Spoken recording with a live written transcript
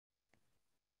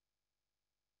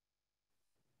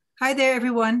Hi there,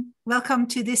 everyone. Welcome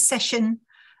to this session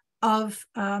of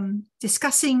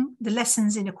discussing the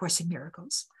lessons in A Course in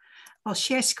Miracles. I'll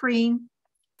share screen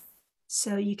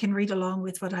so you can read along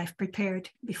with what I've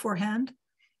prepared beforehand.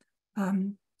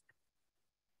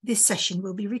 This session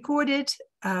will be recorded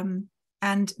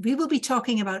and we will be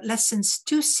talking about lessons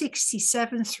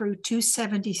 267 through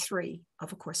 273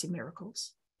 of A Course in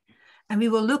Miracles. And we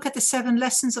will look at the 7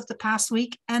 lessons of the past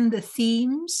week and the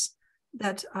themes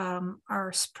that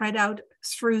are spread out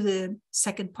through the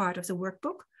second part of the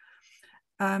workbook.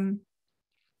 And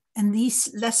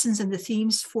these lessons and the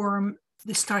themes form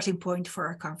the starting point for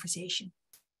our conversation.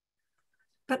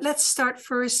 But let's start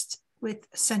first with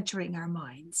centering our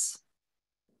minds.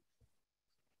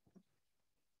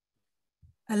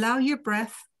 Allow your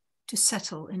breath to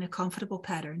settle in a comfortable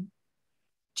pattern,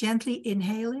 gently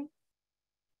inhaling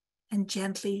and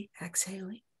gently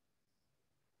exhaling.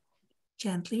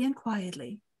 Gently and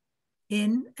quietly,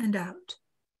 in and out,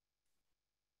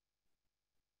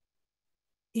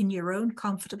 in your own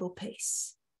comfortable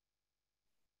pace.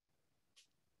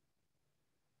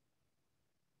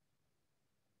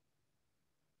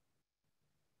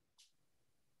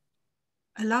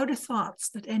 Allow the thoughts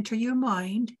that enter your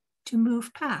mind to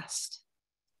move past.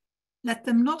 Let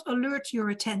them not alert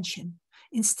your attention.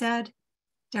 Instead,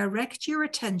 direct your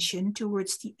attention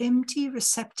towards the empty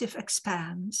receptive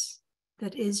expanse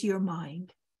that is your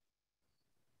mind.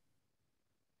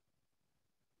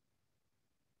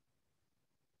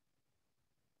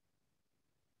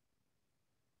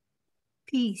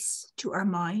 Peace to our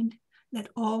mind. Let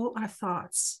all our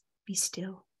thoughts be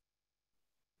still.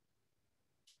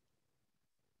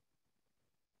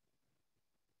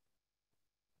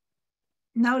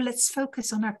 Now let's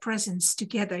focus on our presence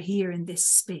together here in this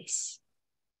space.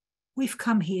 We've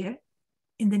come here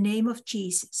in the name of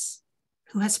Jesus,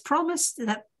 who has promised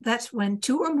that when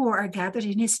 2 or more are gathered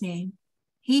in his name,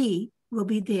 he will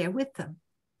be there with them.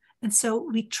 And so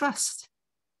we trust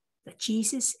that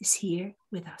Jesus is here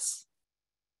with us.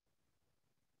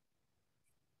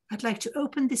 I'd like to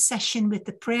open this session with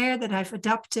the prayer that I've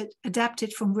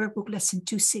adapted from Workbook Lesson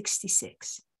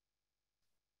 266.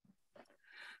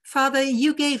 Father,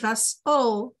 you gave us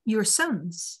all your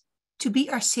sons to be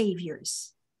our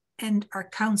saviors and our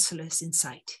counselors in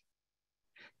sight,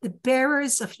 the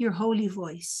bearers of your holy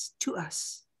voice to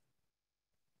us.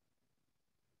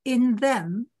 In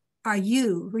them are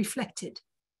you reflected,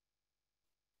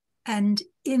 and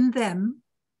in them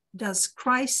does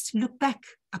Christ look back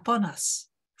upon us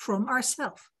from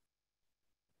ourselves.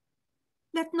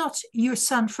 Let not your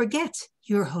Son forget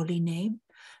your holy name.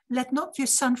 Let not your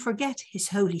Son forget his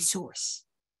holy source.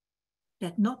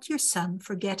 Let not your Son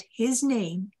forget his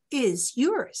name is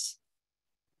yours.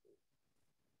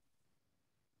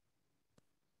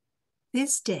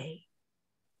 This day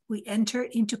we enter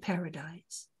into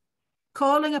paradise,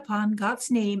 calling upon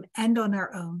God's name and on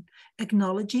our own,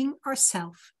 acknowledging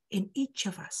ourselves in each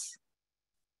of us,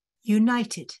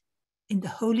 united in the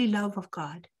holy love of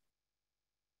God.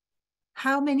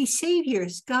 How many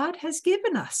saviors God has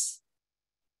given us!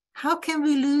 How can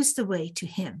we lose the way to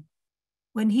him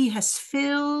when he has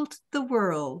filled the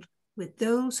world with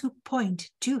those who point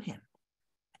to him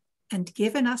and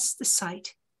given us the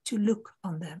sight to look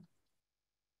on them?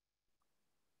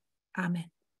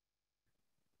 Amen.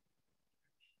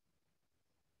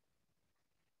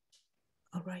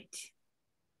 All right.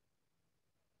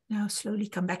 Now slowly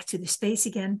come back to the space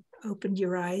again. Open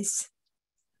your eyes.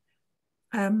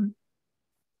 The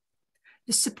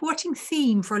supporting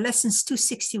theme for lessons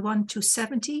 261 to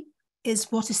 70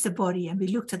 is what is the body? And we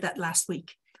looked at that last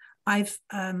week. I've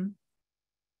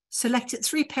selected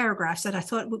 3 paragraphs that I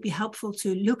thought would be helpful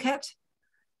to look at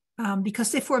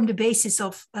because they form the basis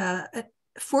of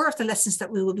 4 of the lessons that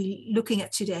we will be looking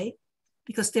at today,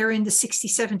 because they're in the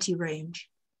 60-70 range.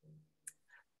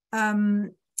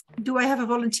 Do I have a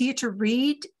volunteer to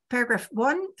read paragraph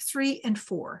 1, 3, and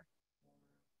 4?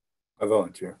 I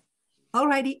volunteer. All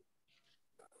righty.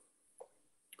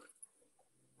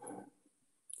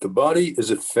 The body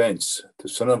is a fence the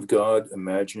Son of God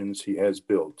imagines he has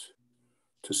built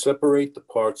to separate the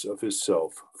parts of his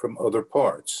self from other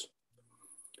parts.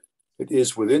 It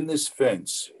is within this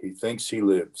fence he thinks he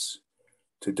lives,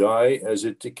 to die as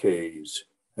it decays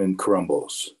and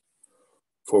crumbles.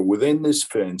 For within this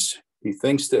fence he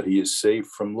thinks that he is safe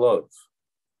from love.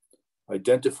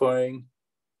 Identifying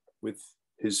with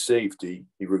his safety,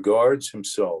 he regards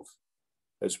himself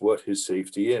as what his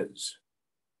safety is.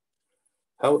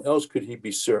 How else could he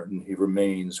be certain he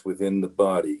remains within the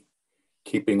body,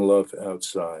 keeping love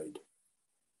outside?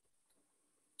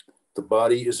 The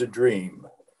body is a dream,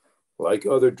 Like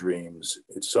other dreams,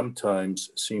 it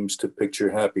sometimes seems to picture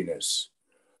happiness,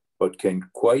 but can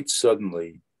quite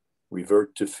suddenly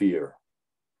revert to fear,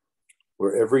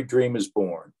 where every dream is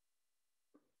born.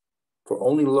 For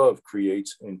only love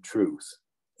creates in truth,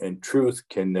 and truth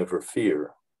can never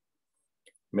fear.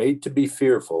 Made to be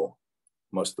fearful,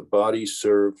 must the body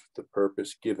serve the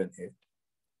purpose given it.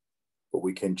 But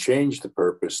we can change the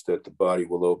purpose that the body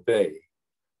will obey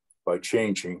by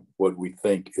changing what we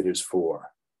think it is for.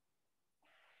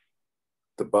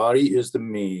 The body is the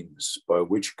means by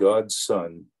which God's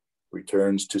Son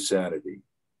returns to sanity.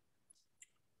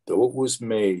 Though it was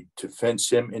made to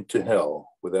fence him into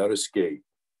hell without escape,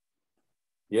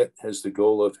 yet has the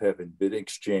goal of heaven been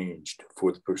exchanged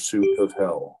for the pursuit of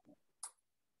hell.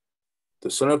 The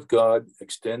Son of God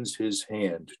extends his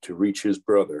hand to reach his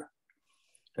brother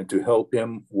and to help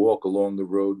him walk along the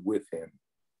road with him.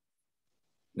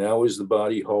 Now is the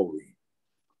body holy.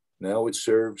 Now it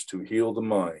serves to heal the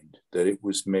mind that it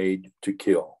was made to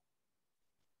kill.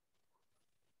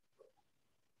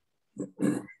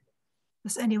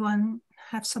 Does anyone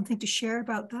have something to share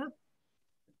about that?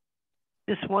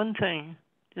 Just one thing.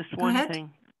 Just Go one ahead.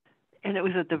 thing. And it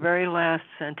was at the very last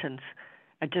sentence.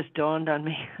 It just dawned on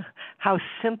me how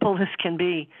simple this can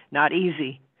be. Not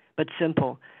easy, but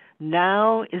simple.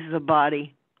 Now is the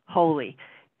body holy.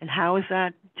 And how is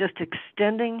that? Just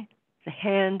extending the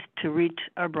hand to reach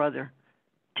our brother,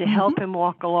 to help him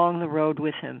walk along the road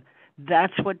with him.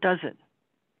 That's what does it.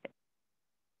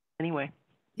 Anyway.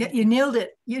 Yeah, you nailed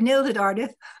it. You nailed it,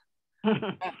 Ardith.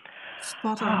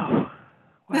 Spot on. Oh,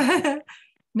 wow.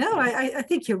 No, I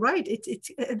think you're right. It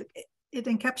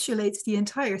encapsulates the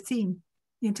entire theme,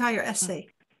 the entire essay.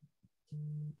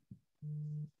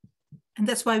 And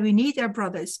that's why we need our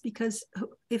brothers, because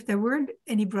if there weren't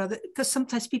any brother, because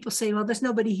sometimes people say, well, there's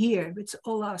nobody here, it's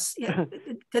all us. Yeah,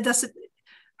 that doesn't,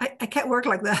 I can't work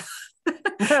like that.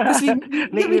 Because we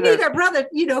need our brother,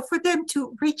 for them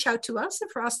to reach out to us and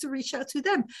for us to reach out to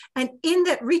them. And in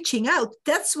that reaching out,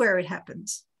 that's where it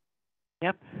happens.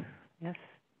 Yep. Yes.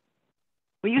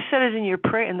 Well, you said it in your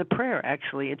prayer, in the prayer,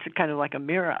 actually. It's kind of like a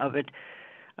mirror of it.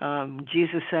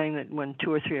 Jesus saying that when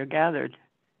 2 or 3 are gathered.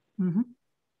 Mm-hmm.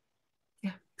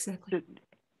 Yeah, exactly.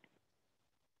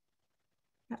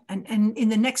 And in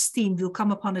the next theme, we'll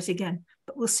come upon it again,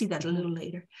 but we'll see that a little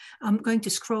later. I'm going to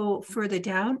scroll further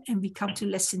down and we come to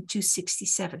lesson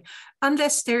 267.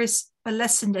 Unless there's a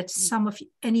lesson that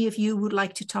any of you would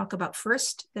like to talk about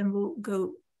first, then we'll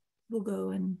go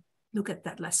and look at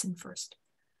that lesson first.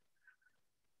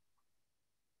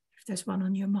 If there's one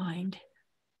on your mind.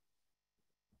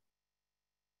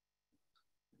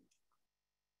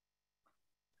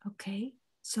 Okay.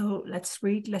 So let's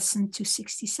read lesson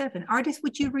 267. Ardith,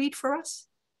 would you read for us?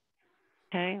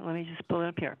 Okay, let me just pull it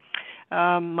up here.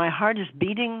 My heart is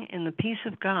beating in the peace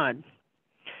of God.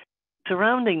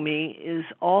 Surrounding me is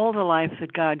all the life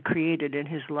that God created in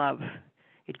his love.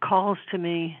 It calls to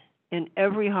me in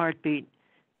every heartbeat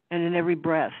and in every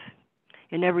breath,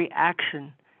 in every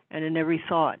action and in every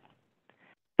thought.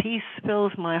 Peace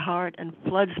fills my heart and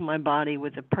floods my body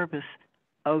with the purpose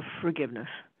of forgiveness.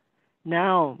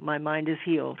 Now my mind is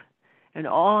healed, and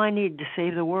all I need to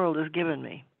save the world is given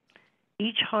me.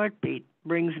 Each heartbeat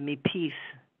brings me peace.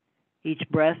 Each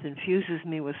breath infuses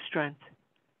me with strength.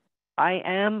 I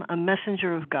am a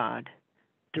messenger of God,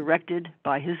 directed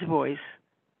by his voice,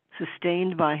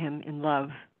 sustained by him in love,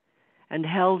 and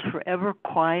held forever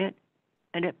quiet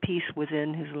and at peace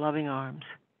within his loving arms.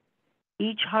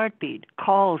 Each heartbeat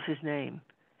calls his name,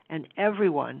 and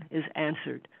everyone is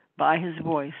answered by his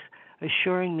voice,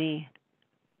 assuring me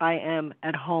I am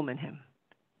at home in him.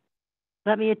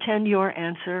 Let me attend your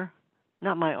answer,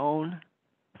 not my own.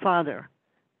 Father,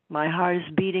 my heart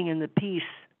is beating in the peace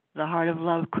the heart of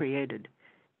love created.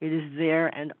 It is there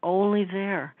and only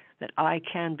there that I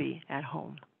can be at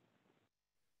home.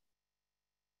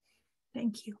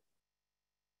 Thank you.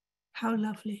 How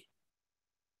lovely.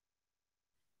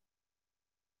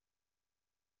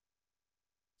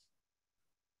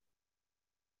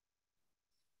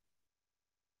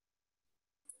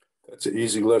 That's an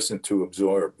easy lesson to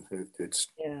absorb. It's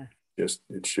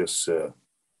just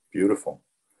beautiful.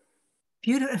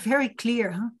 Beautiful, very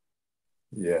clear, huh?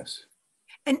 Yes.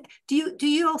 And do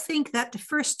you all think that the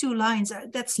first 2 lines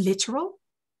that's literal?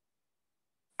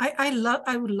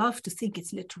 I would love to think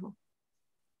it's literal.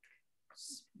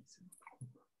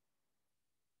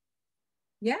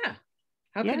 Yeah.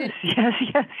 How could it? Yes.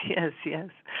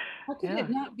 How could it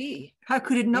not be? How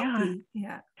could it not be?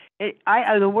 Yeah.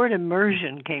 The word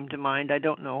immersion came to mind. I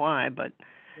don't know why, but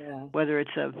whether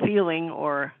it's a feeling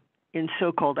or in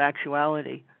so-called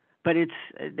actuality, But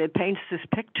it paints this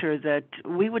picture that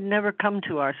we would never come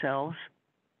to ourselves,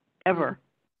 ever.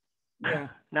 Yeah.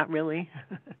 Not really.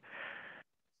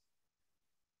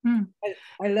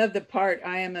 I love the part,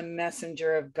 I am a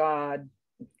messenger of God,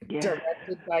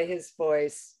 directed by his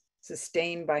voice,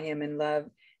 sustained by him in love,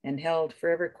 and held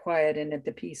forever quiet and at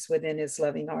the peace within his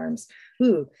loving arms.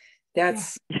 Ooh,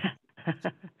 that's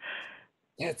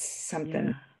that's something.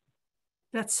 Yeah.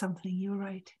 That's something, you're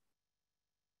right.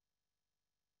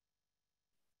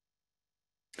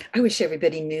 I wish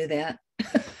everybody knew that.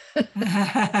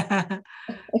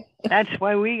 That's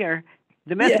why we are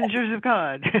the messengers of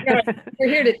God. We're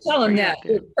here to tell them that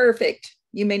you're perfect.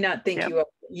 You may not think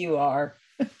you are.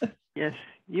 Yes,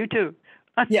 you too.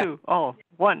 Us too. All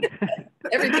one.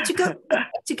 But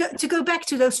to go back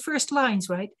to those first lines,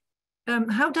 right?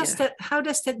 How does that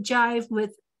jive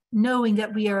with knowing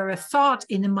that we are a thought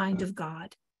in the mind of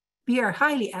God? We are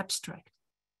highly abstract.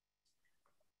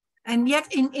 And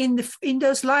yet in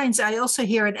those lines, I also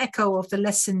hear an echo of the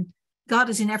lesson, God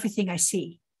is in everything I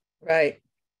see. Right.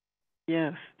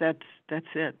 Yes, that's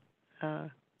it. So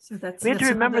we have to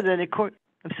remember that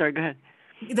I'm sorry, go ahead.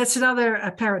 That's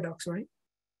another paradox, right?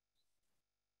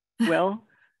 Well,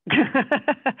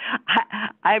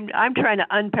 I'm trying to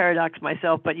unparadox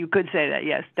myself, but you could say that,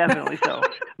 yes, definitely so.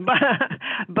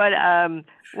 but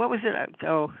what was it?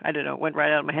 Oh, I don't know. It went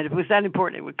right out of my head. If it was that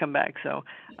important, it would come back. So,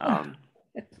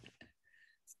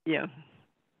 yeah.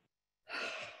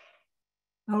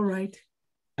 All right.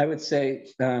 I would say,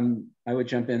 I would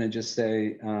jump in and just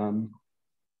say, I've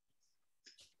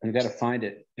got to find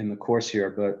it in the course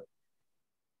here, but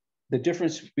the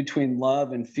difference between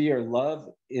love and fear, love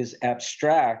is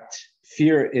abstract,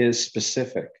 fear is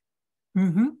specific.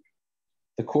 Mm-hmm.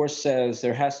 The course says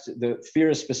the fear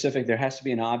is specific, there has to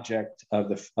be an object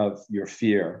of your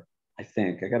fear, I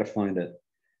think. I got to find it.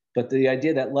 But the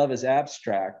idea that love is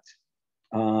abstract,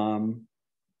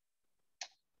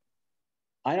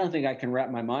 I don't think I can wrap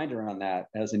my mind around that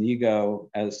as an ego,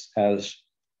 as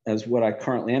what I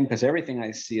currently am, because everything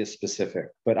I see is specific.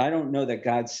 But I don't know that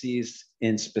God sees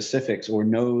in specifics or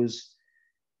knows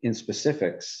in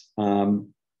specifics. I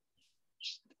don't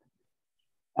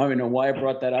even know why I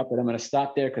brought that up, but I'm going to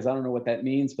stop there because I don't know what that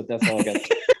means, but that's all I got to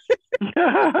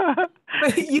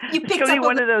say. you picked up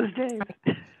one of those days.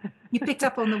 You picked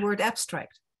up on the word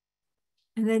abstract.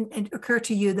 And then it occurred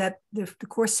to you that the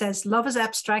Course says love is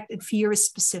abstract and fear is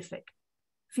specific.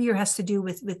 Fear has to do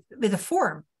with a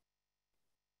form,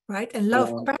 right? And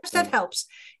love, perhaps that helps.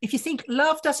 If you think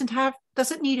love doesn't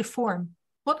need a form,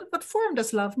 what form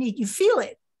does love need? You feel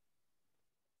it.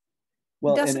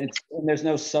 Well, and there's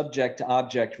no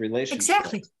subject-to-object relationship.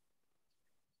 Exactly.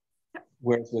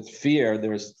 Whereas with fear,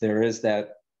 there is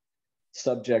that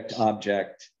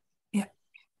subject-object. Yeah.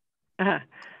 Uh-huh.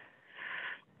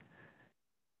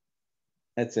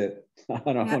 That's it.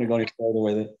 I don't want to go any further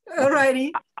with it. All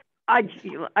righty. I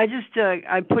just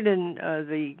I put in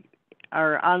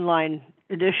our online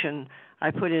edition. I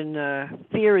put in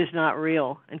fear is not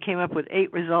real and came up with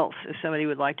 8 results. If somebody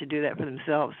would like to do that for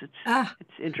themselves,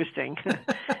 it's interesting,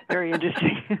 very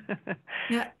interesting.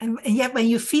 Yeah, and yet when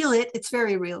you feel it, it's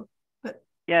very real. But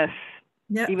yes.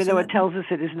 Yeah, even though it tells us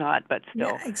it is not, but still.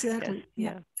 Yeah, exactly.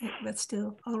 Yes, yeah, but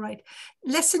still. All right.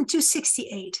 Lesson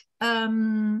 268.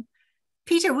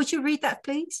 Peter, would you read that,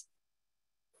 please?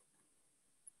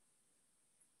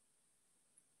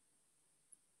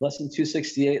 Lesson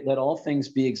 268, let all things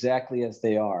be exactly as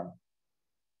they are.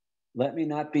 Let me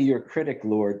not be your critic,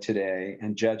 Lord, today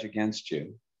and judge against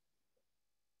you.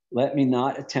 Let me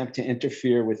not attempt to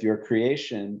interfere with your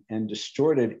creation and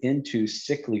distort it into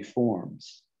sickly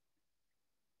forms.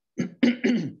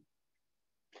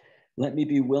 Let me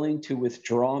be willing to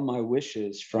withdraw my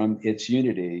wishes from its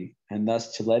unity and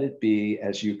thus to let it be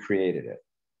as you created it.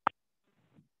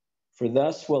 For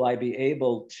thus will I be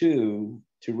able to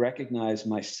recognize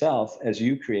myself as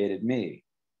you created me.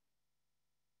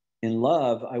 In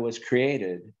love, I was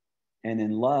created, and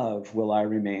in love will I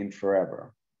remain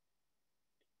forever.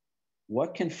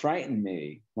 What can frighten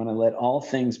me when I let all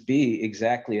things be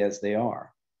exactly as they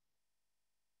are?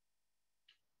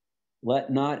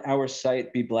 Let not our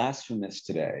sight be blasphemous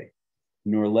today,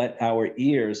 nor let our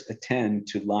ears attend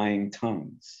to lying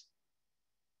tongues.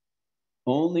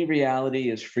 Only reality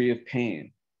is free of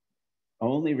pain.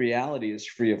 Only reality is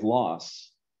free of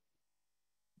loss.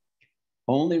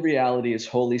 Only reality is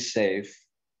wholly safe,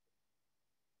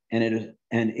 and it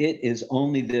is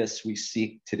only this we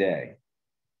seek today.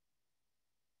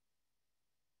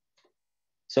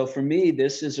 So for me,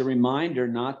 this is a reminder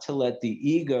not to let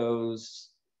the ego's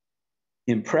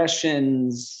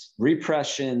impressions,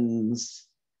 repressions,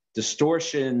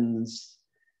 distortions,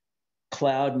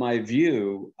 cloud my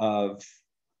view of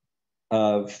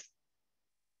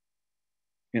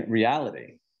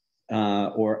reality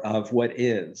or of what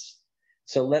is.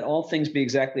 So let all things be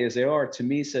exactly as they are, to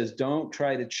me, says don't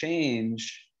try to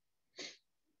change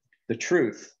the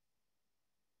truth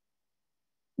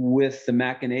with the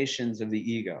machinations of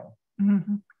the ego.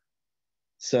 Mm-hmm.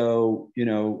 So,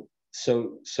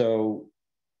 so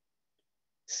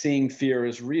seeing fear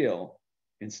as real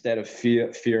instead of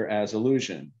fear as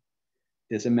illusion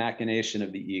is a machination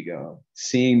of the ego.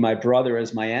 Seeing my brother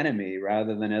as my enemy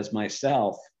rather than as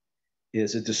myself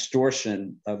is a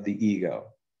distortion of the ego.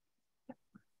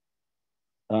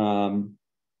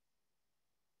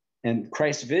 And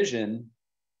Christ's vision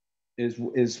is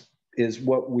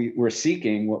what we're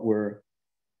seeking,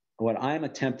 what I'm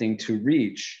attempting to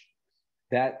reach.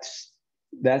 That's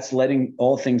letting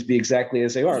all things be exactly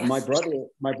as they are. Yes.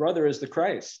 My brother is the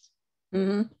Christ.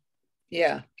 Mm-hmm.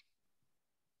 Yeah.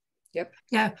 Yep.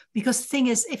 Yeah, because the thing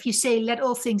is, if you say let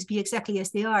all things be exactly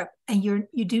as they are, and you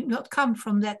do not come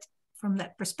from that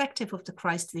perspective of the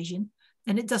Christ vision,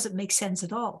 then it doesn't make sense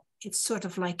at all. It's sort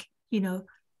of like, you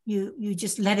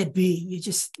just let it be. You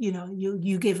just,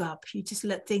 you give up. You just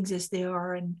let things as they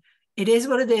are, and it is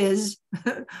what it is.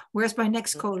 Where's my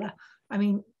next cola? I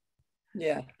mean,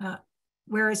 yeah.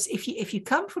 Whereas if you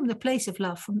come from the place of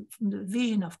love, from the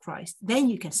vision of Christ, then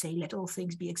you can say let all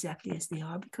things be exactly as they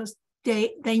are, because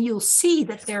then you'll see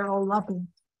that they're all loving.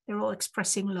 They're all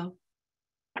expressing love.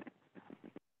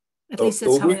 At least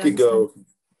that's how I understand.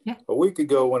 Yeah. A week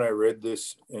ago when I read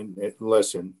this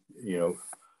lesson,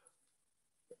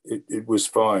 it was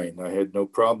fine. I had no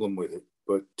problem with it.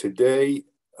 But today,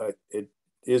 it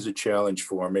is a challenge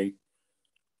for me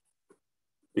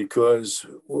because,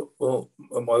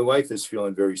 my wife is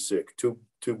feeling very sick. Two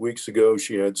weeks ago,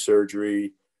 she had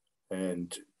surgery,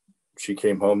 and she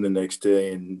came home the next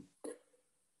day, and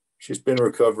she's been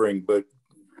recovering, but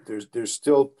there's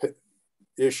still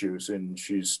issues, and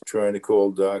she's trying to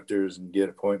call doctors and get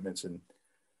appointments, and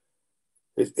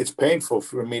it's painful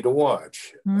for me to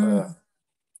watch.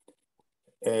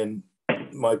 And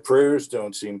my prayers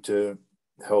don't seem to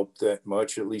help that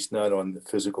much, at least not on the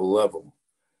physical level.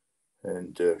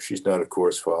 And she's not a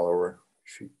course follower.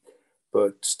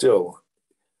 But still,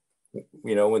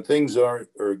 when things are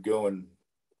going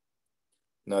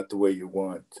not the way you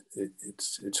want,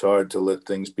 it's hard to let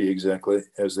things be exactly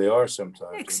as they are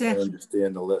sometimes. Exactly. And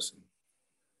understand the lesson.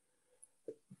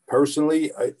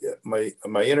 Personally,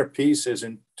 my inner peace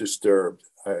isn't disturbed.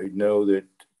 I know that,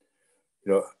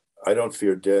 I don't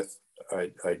fear death.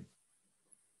 I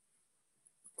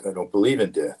don't believe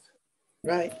in death.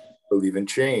 Right. I believe in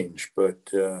change, but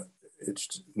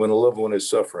it's when a loved one is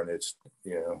suffering, it's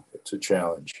a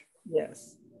challenge.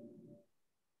 Yes.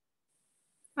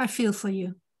 I feel for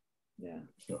you. Yeah.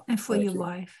 And for your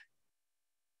wife.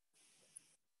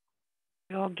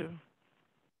 We all do.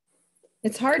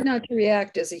 It's hard not to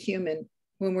react as a human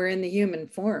when we're in the human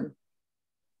form.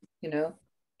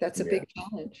 That's a big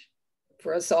challenge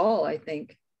for us all, I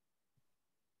think.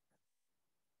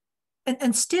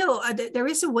 And still, there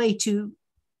is a way to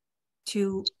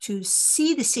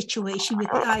see the situation with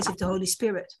the eyes of the Holy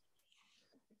Spirit.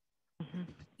 Mm-hmm.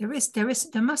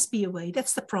 There must be a way.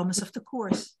 That's the promise of the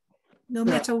Course. No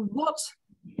matter what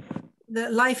the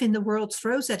life in the world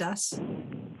throws at us,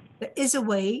 there is a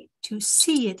way to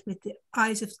see it with the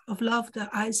eyes of love, the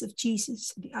eyes of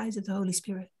Jesus, the eyes of the Holy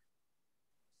Spirit.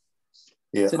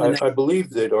 Yeah, I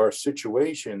believe that our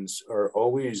situations are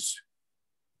always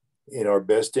in our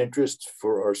best interest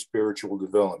for our spiritual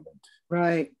development.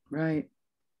 Right, right.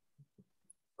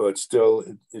 But still,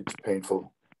 it's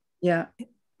painful. Yeah.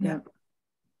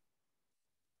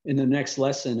 In the next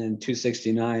lesson in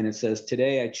 269, it says,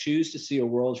 today I choose to see a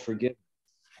world forgiven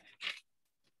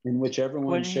in which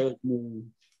everyone shows me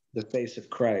the face of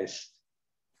Christ.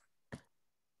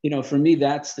 For me,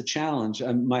 that's the challenge.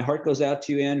 My heart goes out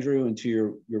to you, Andrew, and to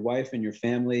your wife and your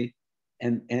family.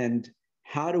 And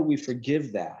how do we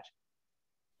forgive that?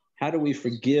 How do we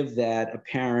forgive that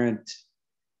apparent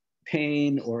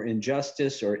pain or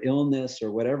injustice or illness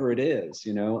or whatever it is,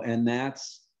 And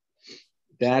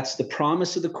that's the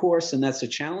promise of the Course, and that's the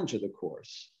challenge of the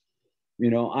Course.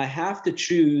 I have to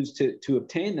choose to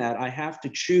obtain that. I have to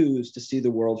choose to see the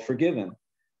world forgiven.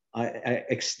 I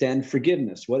extend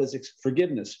forgiveness. What is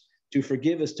forgiveness? To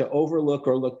forgive is to overlook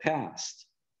or look past.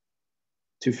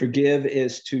 To forgive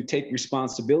is to take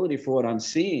responsibility for what I'm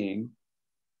seeing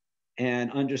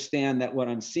and understand that what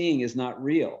I'm seeing is not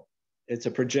real. It's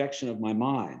a projection of my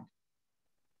mind.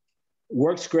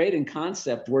 Works great in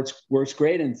concept, works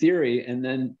great in theory, and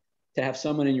then to have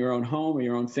someone in your own home or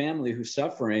your own family who's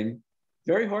suffering,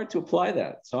 very hard to apply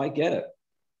that. So I get it.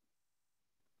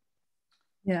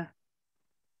 Yeah.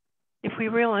 If we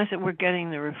realize that we're getting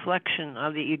the reflection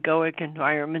of the egoic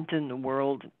environment in the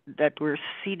world that we're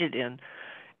seated in,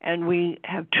 and we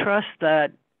have trust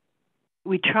that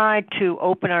we try to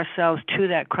open ourselves to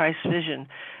that Christ vision,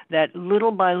 that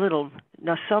little by little,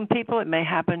 now some people it may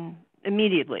happen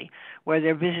immediately, where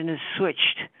their vision is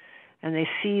switched and they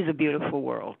see the beautiful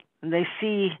world and they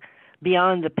see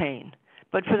beyond the pain.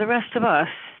 But for the rest of us,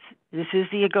 this is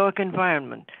the egoic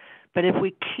environment. But if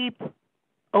we keep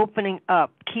opening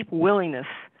up, keep willingness,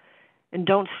 and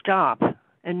don't stop,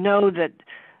 and know that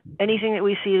anything that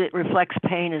we see that reflects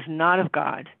pain is not of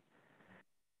God,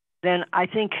 then I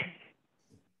think,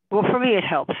 well, for me it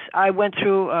helps. I went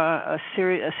through a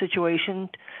situation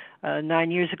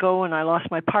 9 years ago when I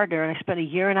lost my partner, and I spent a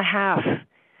year and a half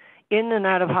in and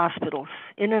out of hospitals,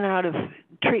 in and out of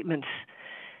treatments,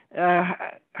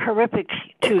 horrific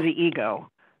to the ego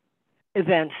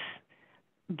events.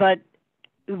 But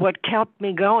what kept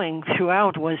me going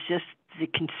throughout was just the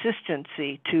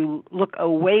consistency to look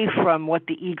away from what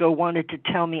the ego wanted to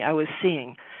tell me I was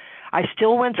seeing. I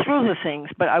still went through the things,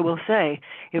 but I will say,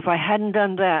 if I hadn't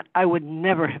done that, I would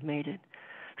never have made it.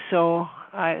 So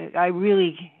I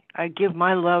really give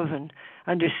my love and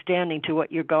understanding to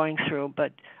what you're going through,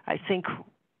 but I think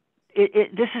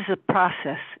this is a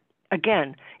process.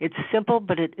 Again, it's simple,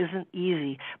 but it isn't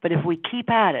easy. But if we keep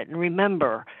at it and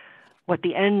remember what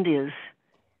the end is,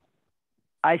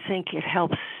 I think it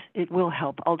helps. It will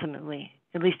help ultimately.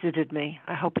 At least it did me.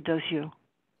 I hope it does you.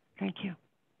 Thank you.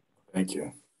 Thank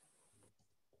you.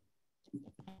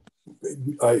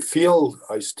 I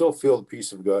still feel the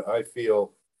peace of God. I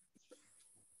feel,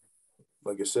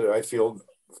 like I said, I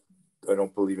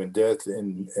don't believe in death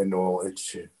and all.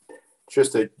 It's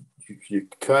just that you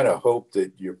kind of hope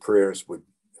that your prayers would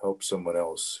help someone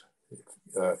else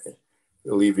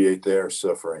alleviate their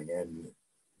suffering, and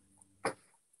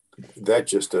that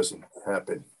just doesn't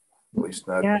happen, at least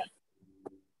not. Yeah.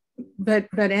 But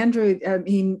Andrew, I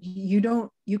mean,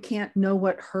 you can't know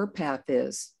what her path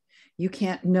is. You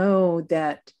can't know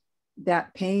that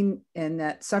pain and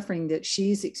that suffering that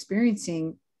she's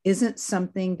experiencing isn't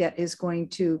something that is going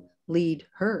to lead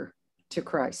her to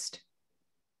Christ.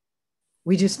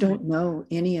 We just don't know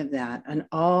any of that. And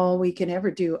all we can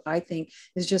ever do, I think,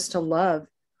 is just to love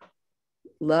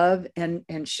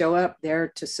and show up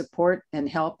there to support and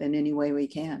help in any way we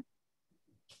can.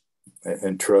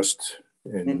 And trust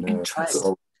in trust. the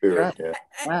Holy Spirit. Yeah.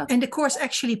 Wow. And the Course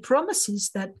actually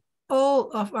promises that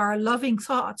all of our loving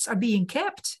thoughts are being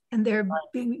kept, and they're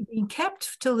being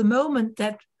kept till the moment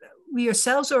that we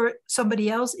ourselves or somebody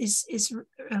else is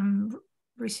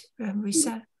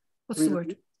reset. What's the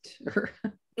word?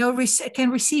 Can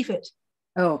receive it.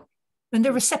 Oh, when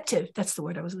they're receptive. That's the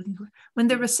word I was looking for. When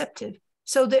they're receptive,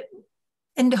 so that,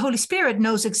 and the Holy Spirit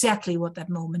knows exactly what that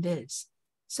moment is.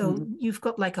 So you've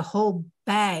got like a whole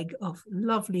bag of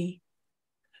lovely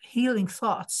healing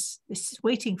thoughts just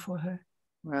waiting for her.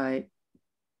 Right.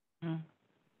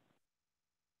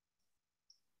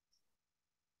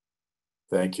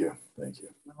 Thank you. Thank you.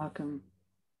 You're welcome.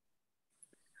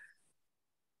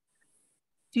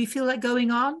 Do you feel like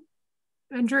going on,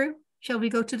 Andrew? Shall we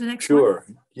go to the next one? Sure.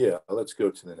 Yeah, let's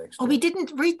go to the next one. We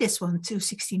didn't read this one,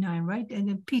 269, right? And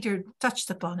then Peter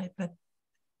touched upon it, but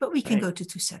we can go to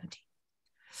 270.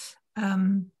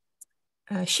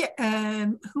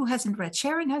 Who hasn't read?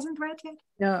 Sharon hasn't read yet?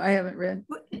 No, I haven't read.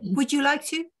 Would you like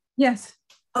to? Yes.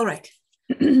 All right.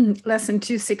 Lesson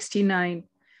 269.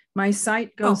 My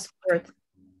sight goes forth.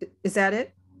 Is that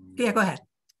it? Yeah, go ahead.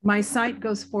 My sight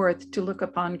goes forth to look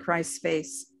upon Christ's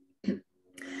face.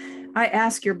 I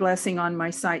ask your blessing on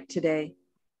my sight today.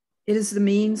 It is the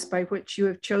means by which you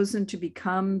have chosen to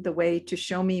become the way to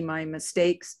show me my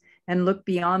mistakes and look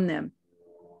beyond them.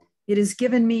 It has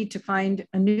given me to find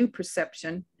a new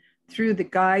perception through the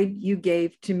guide you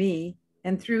gave to me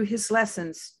and through his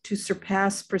lessons to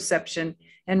surpass perception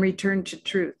and return to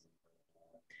truth.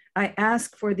 I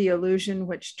ask for the illusion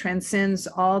which transcends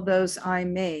all those I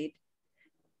made.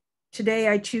 Today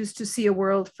I choose to see a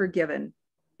world forgiven,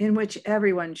 in which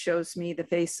everyone shows me the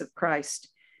face of Christ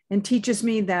and teaches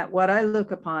me that what I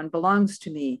look upon belongs to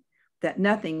me, that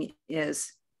nothing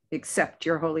is except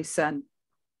your Holy Son.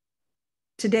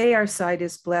 Today our sight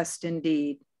is blessed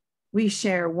indeed. We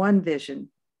share one vision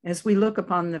as we look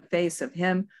upon the face of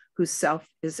him whose self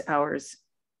is ours.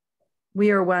 We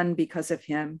are one because of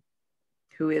him,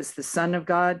 who is the Son of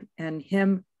God, and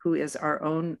him who is our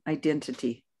own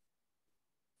identity.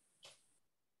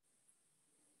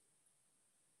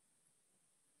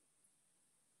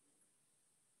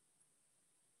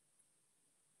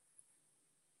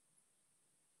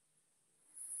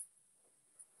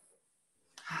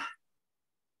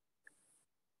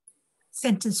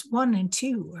 sentence 1 and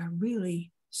 2 are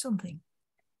really something.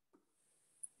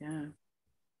 Yeah.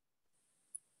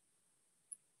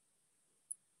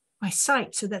 My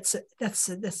sight, so that's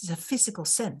a physical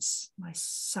sense, my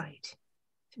sight,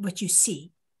 what you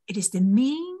see. It is the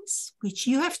means which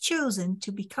you have chosen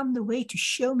to become the way to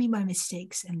show me my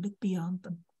mistakes and look beyond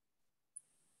them.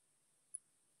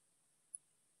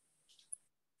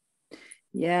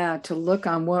 Yeah, to look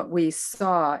on what we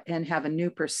saw and have a new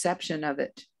perception of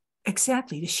it.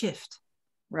 Exactly, the shift.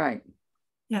 Right.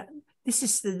 Yeah, this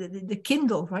is the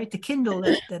Kindle, right? The Kindle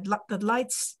that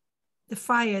lights the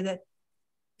fire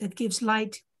that gives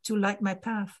light to light my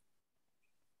path.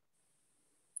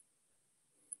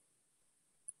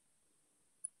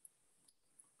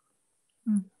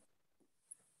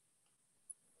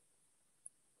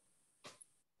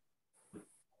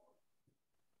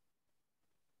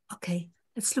 Okay,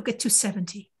 let's look at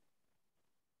 270.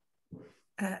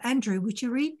 Andrew, would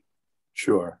you read?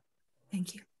 Sure.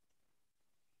 Thank you.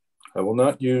 I will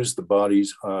not use the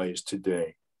body's eyes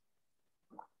today.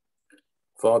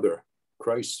 Father,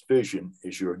 Christ's vision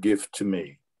is your gift to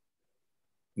me,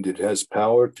 and it has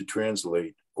power to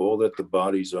translate all that the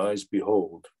body's eyes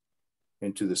behold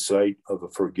into the sight of a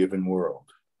forgiven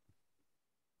world.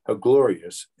 How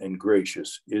glorious and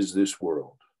gracious is this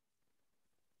world!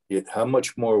 Yet how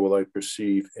much more will I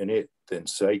perceive in it than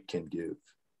sight can give?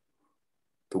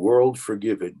 The world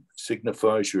forgiven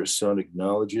signifies your Son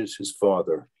acknowledges his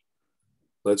Father,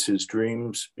 lets his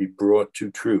dreams be brought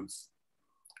to truth,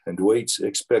 and waits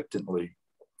expectantly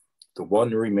the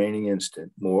one remaining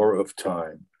instant more of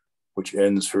time, which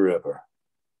ends forever.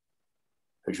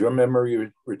 As your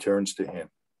memory returns to him.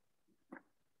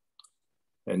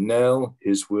 And now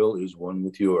his will is one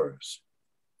with yours.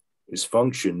 His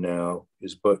function now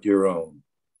is but your own,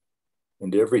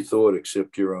 and every thought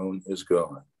except your own is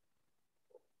gone.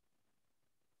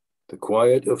 The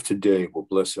quiet of today will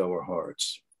bless our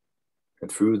hearts, and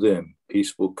through them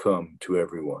peace will come to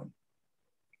everyone.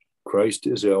 Christ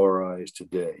is our eyes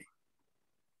today,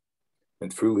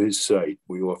 and through his sight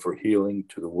we offer healing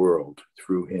to the world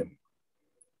through him.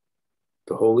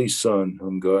 The Holy Son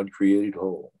whom God created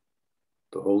whole,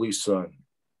 the Holy Son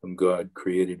whom God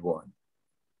created one.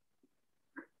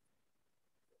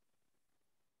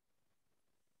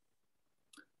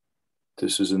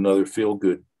 This is another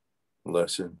feel-good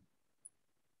lesson.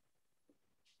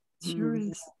 Sure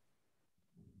is.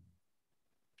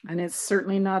 And it's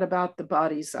certainly not about the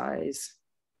body's eyes.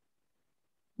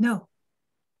 No.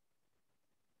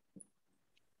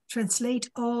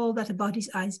 Translate all that the body's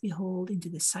eyes behold into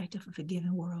the sight of a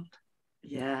forgiven world.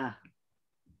 Yeah.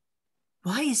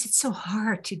 Why is it so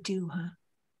hard to do, huh?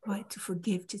 Why to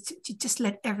forgive, to just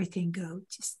let everything go.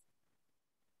 Just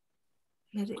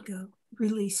let it go.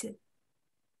 Release it.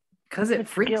 Because it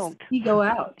freaks guilt. the ego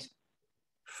out.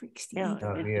 Freaks the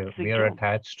ego. We are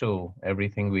attached to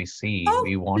everything we see. Oh,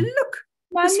 We want. look.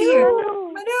 Manu. Who's here?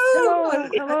 Hello.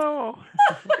 Hello.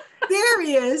 There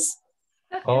he is.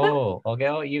 Oh, okay.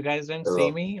 Oh, you guys didn't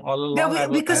see me all along. No,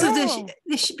 because of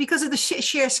the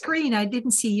share screen, I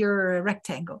didn't see your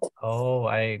rectangle. Oh,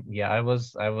 I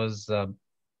was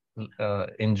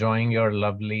enjoying your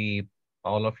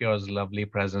all of yours lovely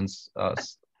presence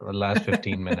the last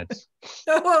 15 minutes.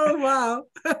 Oh wow.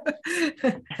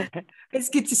 It's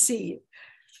good to see you.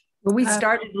 Well, we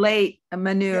started late,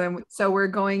 Manu, and so we're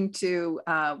going to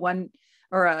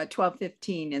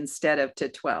 12:15 instead of to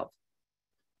 12.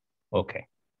 Okay.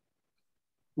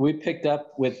 We picked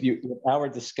up with our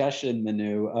discussion,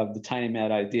 Manu, of the Tiny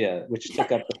Mad idea, which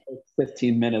took up the first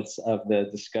 15 minutes of the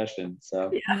discussion.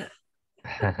 So yeah.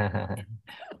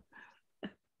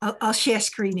 I'll share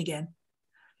screen again.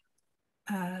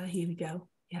 Here we go.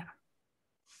 Yeah.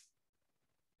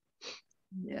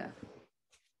 Yeah.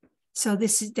 So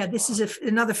this is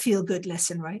another feel-good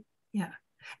lesson, right? Yeah.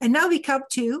 And now we come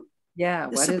to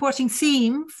the supporting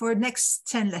theme for next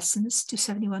 10 lessons,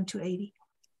 271 to 80.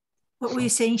 What were you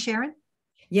saying, Sharon?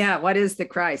 Yeah, what is the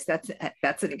Christ?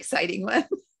 That's an exciting one.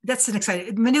 That's an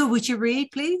exciting. Manu, would you read,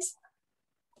 please?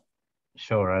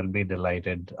 Sure, I'll be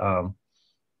delighted.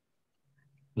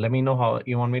 Let me know how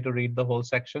you want me to read the whole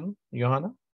section,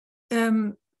 Johanna.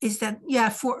 Is that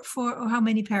for how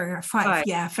many paragraphs? Five.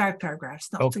 Yeah, 5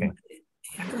 paragraphs. Not okay.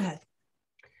 Yeah, go ahead.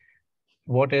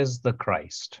 What is the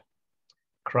Christ?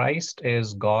 Christ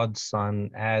is God's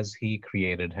Son as he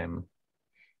created him.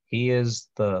 He is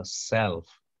the self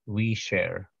we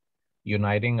share,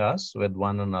 uniting us with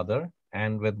one another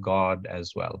and with God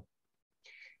as well.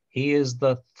 He is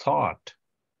the thought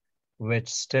which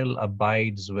still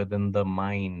abides within the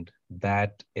mind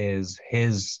that is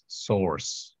his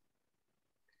source.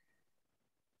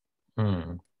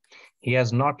 He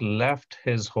has not left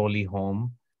his holy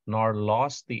home, nor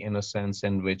lost the innocence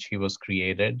in which he was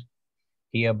created.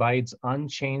 He abides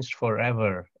unchanged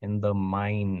forever in the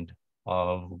mind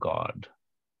of God.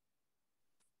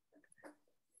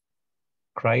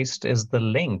 Christ is the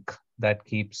link that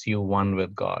keeps you one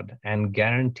with God and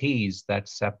guarantees that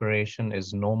separation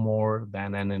is no more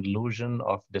than an illusion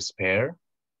of despair,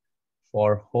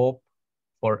 for hope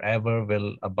forever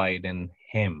will abide in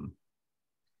him.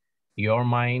 Your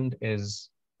mind is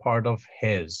part of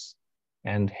his,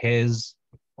 and his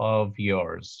of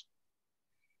yours.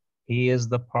 He is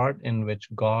the part in which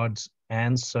God's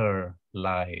answer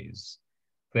lies,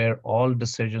 where all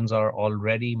decisions are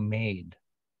already made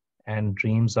and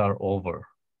dreams are over.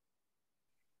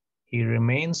 He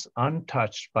remains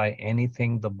untouched by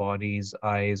anything the body's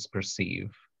eyes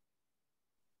perceive.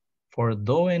 For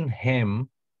though in him,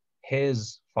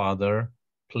 his Father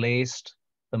placed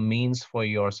the means for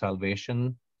your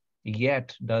salvation,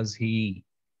 yet does he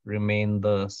remain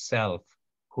the self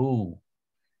who,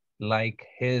 like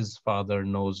his Father,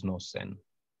 knows no sin.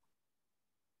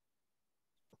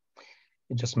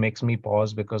 It just makes me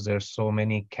pause because there's so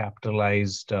many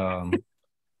capitalized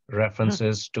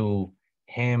references to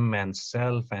him and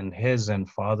self and his and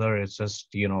Father. It's just,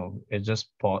 it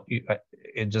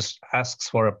just asks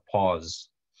for a pause.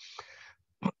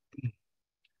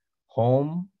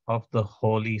 Home of the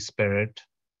Holy Spirit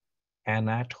and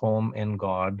at home in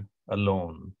God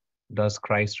alone does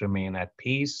Christ remain at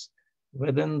peace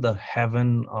within the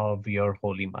heaven of your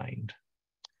holy mind.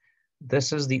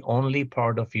 This is the only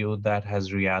part of you that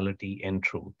has reality in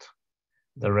truth.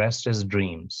 The rest is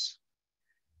dreams.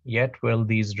 Yet will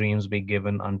these dreams be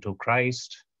given unto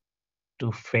Christ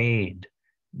to fade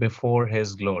before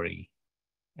his glory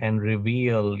and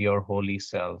reveal your holy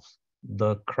self,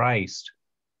 the Christ,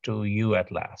 to you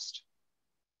at last.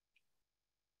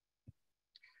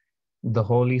 The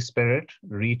Holy Spirit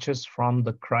reaches from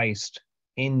the Christ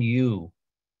in you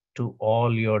to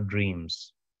all your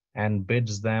dreams and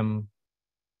bids them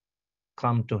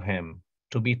come to him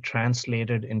to be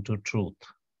translated into truth.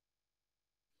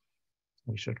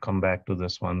 We should come back to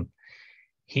this one.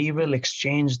 He will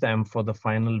exchange them for the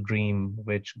final dream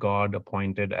which God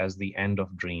appointed as the end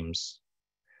of dreams.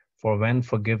 For when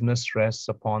forgiveness rests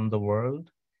upon the world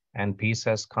and peace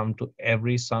has come to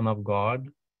every son of God,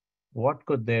 what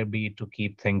could there be to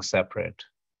keep things separate?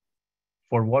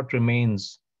 For what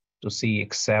remains to see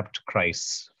except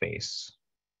Christ's face?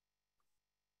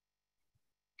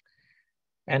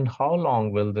 And how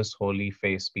long will this holy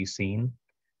face be seen,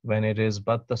 when it is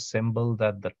but the symbol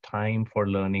that the time for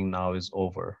learning now is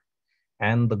over,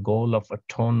 and the goal of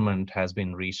atonement has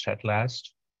been reached at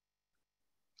last?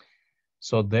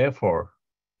 So therefore,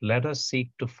 let us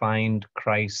seek to find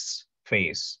Christ's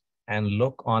face and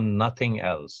look on nothing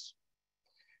else.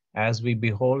 As we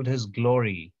behold his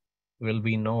glory, will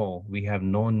we know we have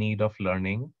no need of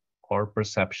learning or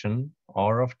perception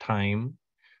or of time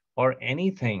or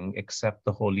anything except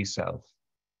the holy self,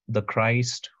 the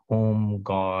Christ whom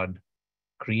God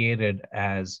created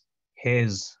as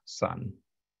his son.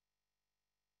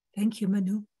 Thank you,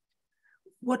 Manu.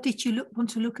 What did you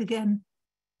want to look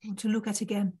at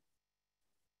again?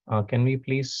 Can we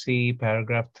please see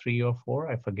paragraph 3 or 4?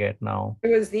 I forget now. It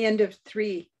was the end of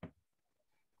 3.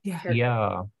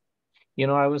 Yeah.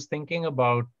 I was thinking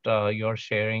about your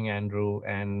sharing, Andrew,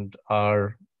 and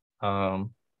our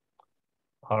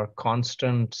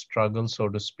constant struggle, so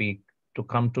to speak, to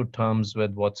come to terms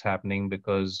with what's happening,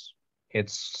 because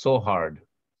it's so hard.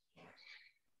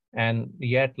 And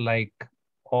yet, like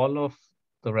all of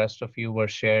the rest of you were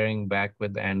sharing back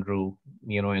with Andrew,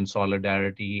 in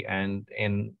solidarity and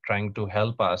in trying to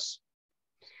help us.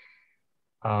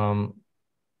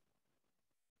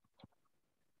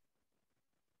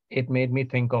 It made me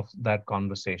think of that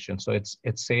conversation. So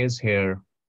it says here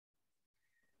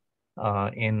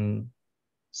in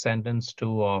sentence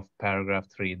 2 of paragraph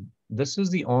 3, this is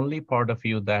the only part of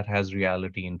you that has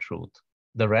reality in truth.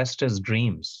 The rest is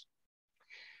dreams.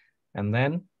 And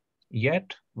then,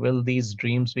 yet will these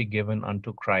dreams be given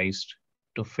unto Christ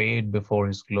to fade before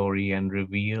his glory and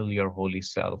reveal your holy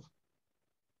self,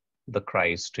 the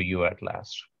Christ, to you at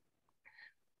last.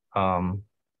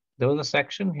 There was a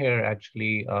section here,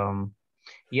 actually.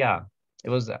 It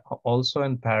was also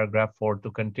in paragraph 4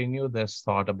 to continue this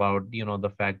thought about,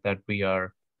 the fact that we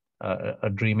are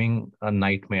dreaming a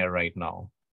nightmare right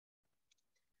now.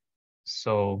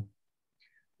 So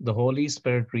the Holy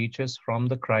Spirit reaches from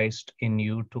the Christ in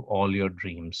you to all your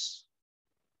dreams.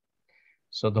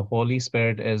 So the Holy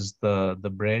Spirit is the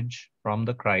bridge from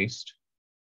the Christ.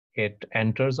 It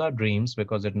enters our dreams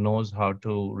because it knows how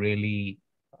to really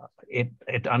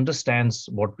it understands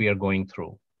what we are going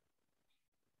through.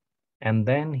 And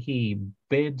then he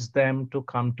bids them to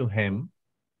come to him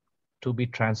to be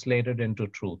translated into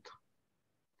truth.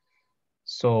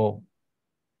 So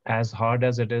as hard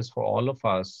as it is for all of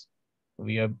us,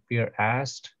 we are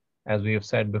asked, as we have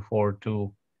said before,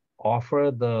 to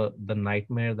offer the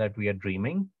nightmare that we are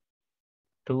dreaming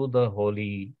to the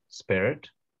Holy Spirit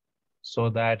so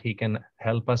that he can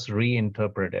help us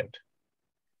reinterpret it.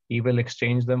 He will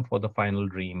exchange them for the final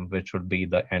dream, which would be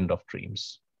the end of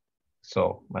dreams.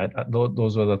 So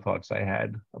those were the thoughts I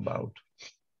had about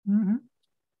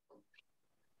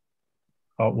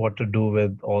what to do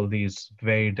with all these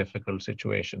very difficult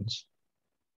situations.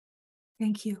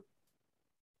 Thank you.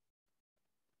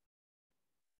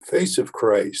 Face of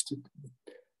Christ.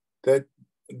 That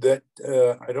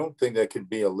I don't think that could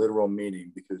be a literal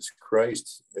meaning, because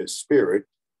Christ as spirit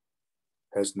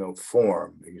has no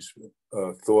form. He's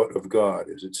a thought of God,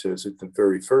 as it says in the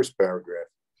very first paragraph.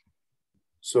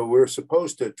 So we're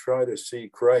supposed to try to see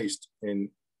Christ in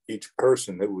each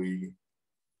person that we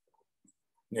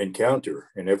encounter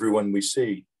and everyone we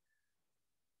see.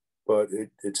 But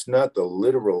it's not the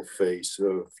literal face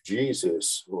of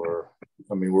Jesus, or,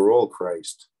 I mean, we're all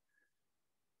Christ.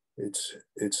 I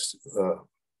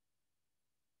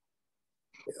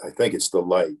think it's the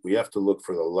light. We have to look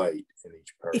for the light in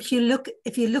each person.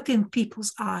 If you look in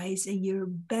people's eyes and you're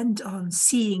bent on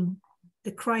seeing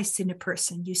the Christ in a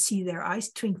person, you see their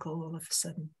eyes twinkle all of a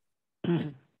sudden.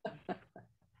 The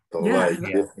light,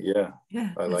 yeah.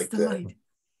 I like that. Light.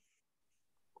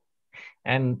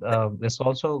 And this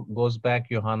also goes back,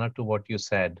 Johanna, to what you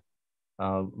said.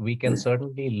 We can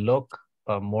certainly look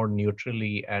more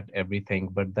neutrally at everything,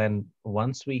 but then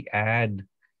once we add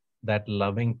that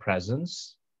loving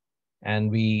presence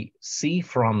and we see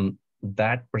from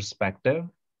that perspective,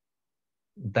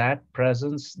 that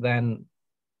presence then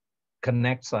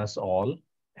connects us all,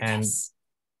 and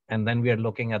then we are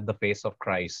looking at the face of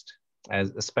Christ,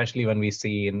 as especially when we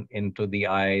see into the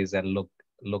eyes and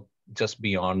look just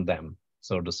beyond them,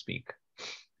 so to speak.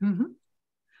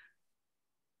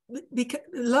 Because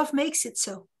love makes it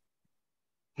so.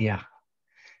 Yeah.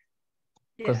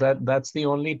 Because that's the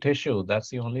only tissue, that's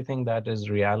the only thing that is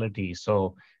reality.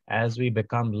 So as we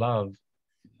become love,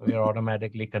 we are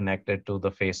automatically connected to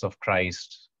the face of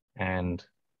Christ, and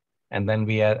then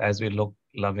we are, as we look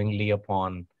lovingly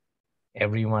upon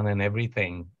everyone and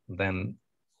everything, then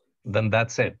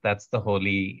that's it. That's the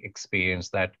holy experience.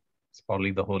 That's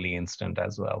probably the holy instant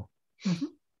as well.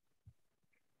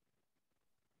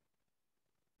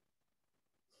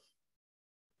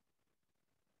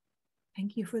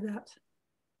 Thank you for that.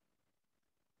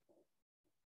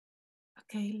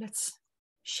 Okay, let's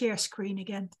share screen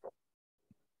again.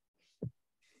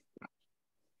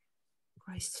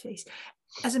 Christ's face.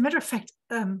 As a matter of fact,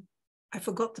 I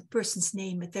forgot the person's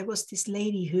name, but there was this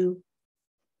lady who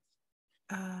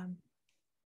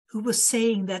was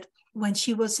saying that when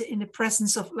she was in the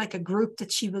presence of like a group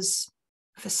that she was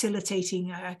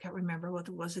facilitating, I can't remember what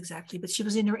it was exactly, but she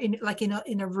was in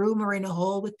a room or in a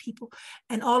hall with people,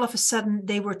 and all of a sudden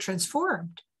they were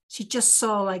transformed. She just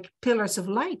saw like pillars of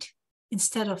light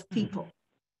instead of people.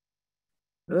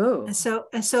 Oh. And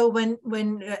so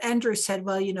when Andrew said,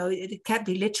 well, it can't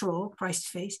be literal, Christ's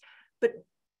face, but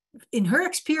in her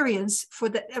experience,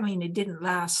 it didn't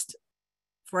last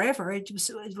forever. It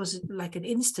was like an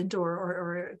instant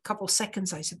or a couple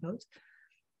seconds, I suppose.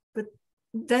 But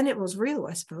then it was real,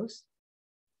 I suppose.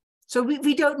 So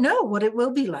we don't know what it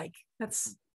will be like.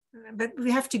 But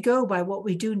we have to go by what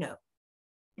we do know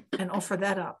and offer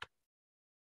that up.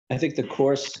 I think the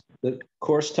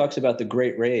course talks about the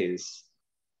great rays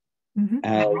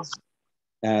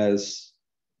as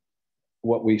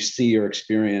what we see or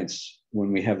experience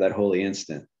when we have that holy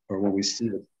instant, or when we see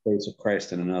the face of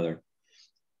Christ in another.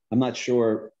 I'm not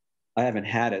sure, I haven't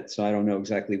had it, so I don't know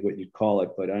exactly what you'd call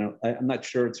it, but I'm not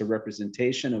sure it's a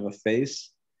representation of a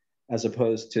face as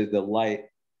opposed to the light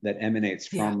that emanates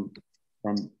from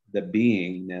the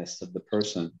beingness of the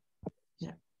person.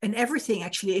 Yeah, and everything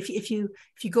actually. If you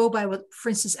go by what, for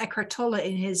instance, Eckhart Tolle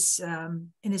in his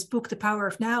book The Power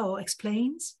of Now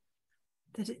explains,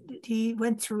 that he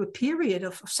went through a period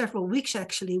of several weeks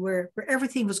actually where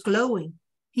everything was glowing.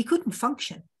 He couldn't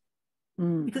function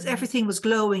because everything was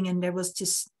glowing, and there was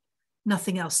just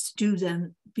nothing else to do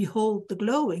than behold the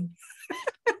glowing.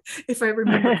 If I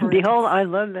remember correctly. Behold, I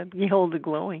love that. Behold the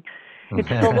glowing. It's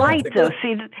the light, though.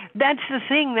 See, that's the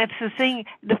thing.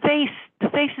 The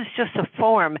face is just a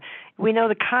form. We know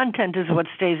the content is what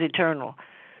stays eternal.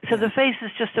 So the face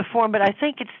is just a form, but I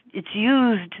think it's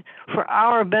used for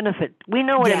our benefit. We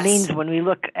know what it means when we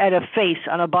look at a face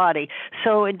on a body.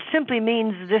 So it simply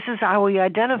means this is how we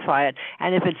identify it.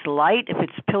 And if it's light, if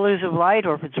it's pillars of light,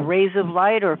 or if it's rays of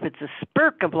light, or if it's a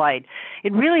spurk of light,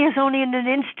 it really is only in an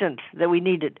instant that we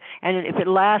need it. And if it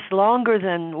lasts longer,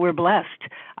 then we're blessed.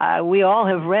 We all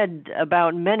have read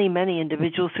about many, many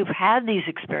individuals who've had these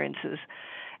experiences.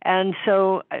 And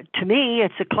so to me,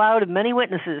 it's a cloud of many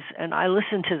witnesses, and I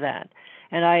listen to that.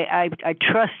 And I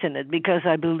trust in it because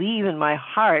I believe in my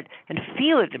heart and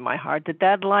feel it in my heart that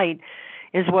that light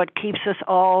is what keeps us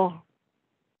all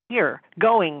here,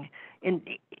 going, and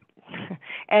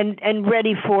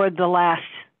ready for the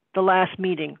last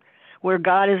meeting, where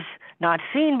God is not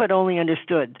seen but only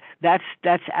understood. That's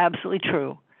absolutely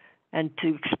true. And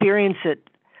to experience it,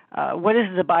 what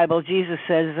is the Bible? Jesus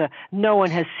says, no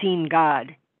one has seen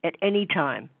God at any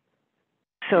time.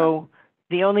 So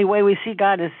the only way we see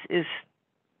God is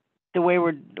the way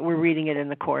we're reading it in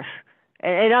the Course,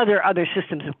 and other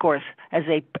systems, of course, as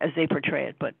they portray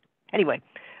it. But anyway,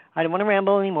 I don't want to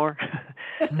ramble anymore.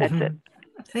 That's it.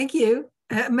 Thank you,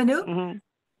 Manu. Mm-hmm.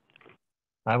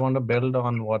 I want to build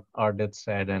on what Ardit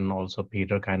said, and also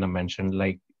Peter kind of mentioned,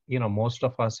 like, most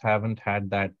of us haven't had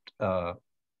that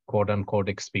quote unquote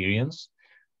experience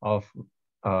of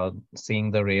seeing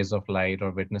the rays of light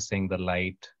or witnessing the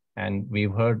light. And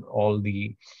we've heard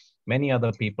many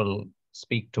other people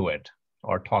speak to it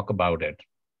or talk about it.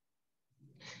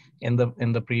 In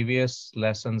the previous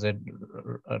lessons, it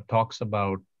talks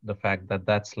about the fact that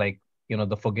that's like,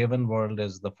 the forgiven world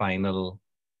is the final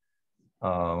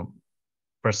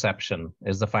perception,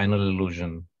 is the final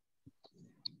illusion.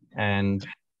 And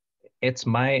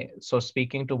so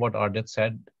speaking to what Ardit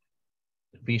said,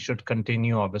 we should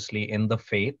continue, obviously, in the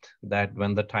faith that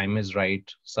when the time is right,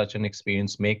 such an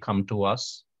experience may come to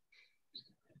us.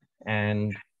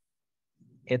 And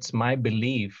it's my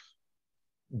belief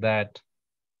that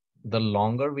the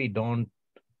longer we don't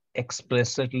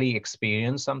explicitly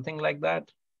experience something like that,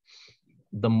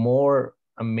 the more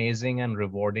amazing and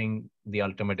rewarding the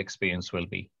ultimate experience will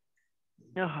be.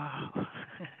 Oh.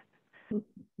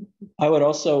 I would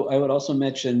also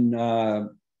mention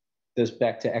this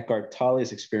back to Eckhart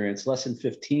Tolle's experience, lesson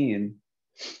 15.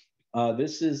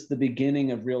 This is the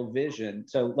beginning of real vision.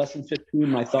 So lesson 15,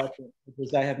 my thoughts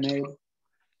as I have made.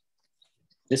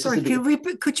 Sorry,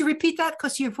 could you repeat that?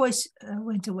 Because your voice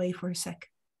went away for a sec.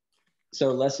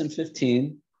 So lesson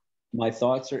 15, my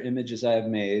thoughts or images I have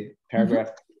made,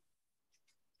 paragraph.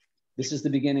 This is the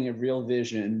beginning of real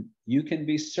vision. You can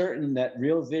be certain that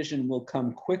real vision will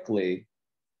come quickly,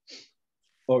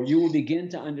 or you will begin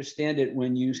to understand it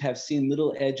when you have seen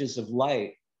little edges of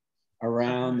light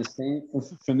around the same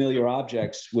familiar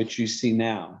objects which you see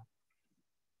now.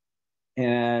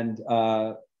 And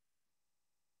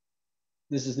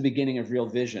this is the beginning of real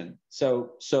vision.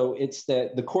 So it's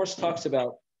the Course talks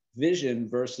about vision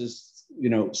versus,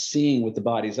 seeing with the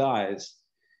body's eyes,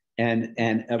 and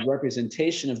a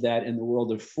representation of that in the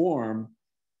world of form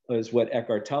is what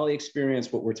Eckhart Tolle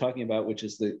experienced, what we're talking about, which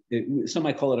is some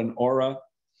might call it an aura.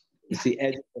 It's the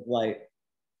edge of light.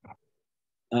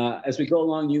 As we go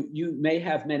along, you may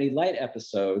have many light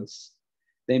episodes.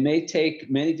 They may take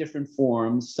many different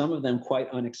forms, some of them quite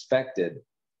unexpected.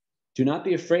 Do not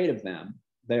be afraid of them.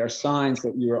 They are signs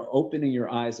that you are opening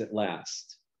your eyes at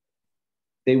last.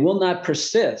 They will not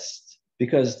persist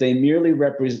because they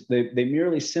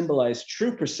merely symbolize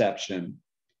true perception,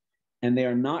 and they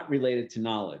are not related to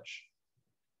knowledge.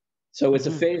 So it's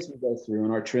a phase we go through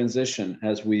in our transition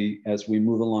as we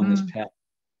move along this path.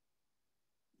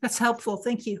 That's helpful.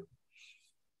 Thank you.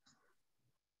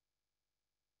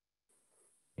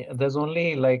 Yeah, there's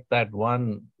only like that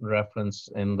one reference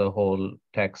in the whole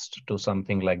text to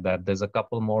something like that. There's a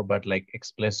couple more, but like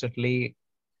explicitly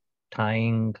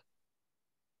tying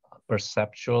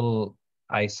perceptual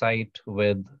eyesight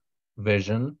with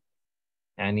vision.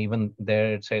 And even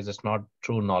there it says it's not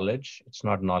true knowledge. It's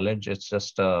not knowledge. It's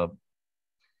just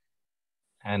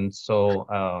and so,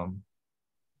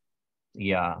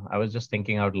 yeah, I was just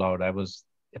thinking out loud. I was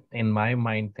in my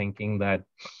mind thinking that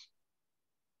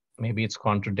maybe it's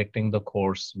contradicting the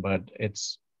Course, but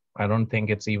I don't think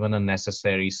it's even a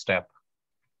necessary step.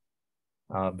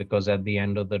 Because at the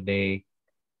end of the day,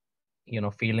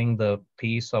 feeling the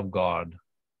peace of God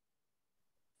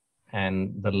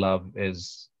and the love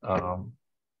is,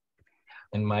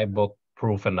 in my book,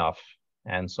 proof enough.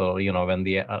 And so, when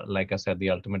like I said, the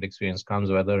ultimate experience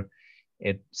comes, whether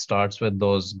it starts with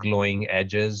those glowing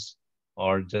edges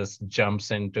or just jumps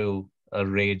into a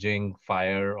raging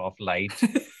fire of light,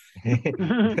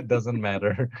 it doesn't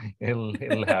matter.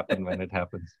 It'll happen when it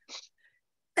happens.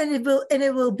 And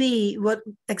it will be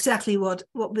exactly what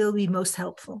will be most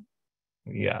helpful.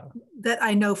 Yeah. That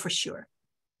I know for sure.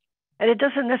 And it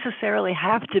doesn't necessarily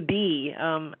have to be,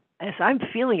 as I'm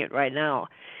feeling it right now,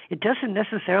 it doesn't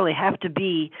necessarily have to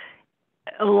be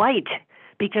a light,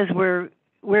 because we're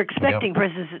expecting, for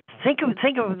instance, think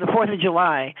of the 4th of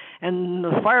July and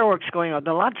the fireworks going off.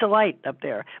 There's lots of light up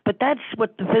there, but that's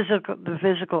what the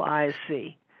physical eyes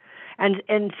see.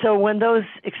 And so when those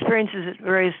experiences that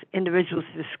various individuals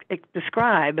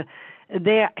describe,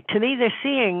 to me they're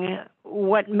seeing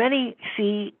what many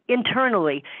see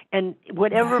internally, and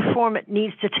whatever form it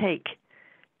needs to take.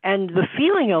 And the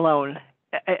feeling alone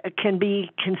can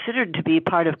be considered to be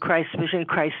part of Christ's vision,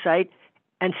 Christ's sight,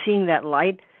 and seeing that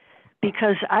light,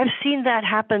 because I've seen that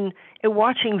happen in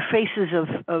watching faces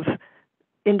of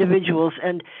individuals,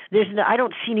 and I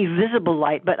don't see any visible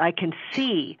light, but I can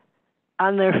see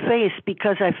on their face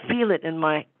because I feel it in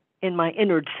my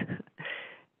innards.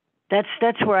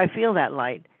 That's where I feel that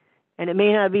light, and it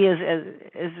may not be as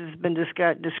has been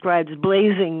described as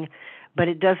blazing, but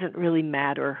it doesn't really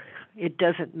matter. It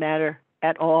doesn't matter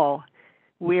at all.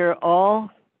 We're all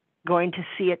going to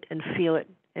see it and feel it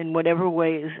in whatever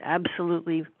way is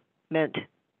absolutely meant.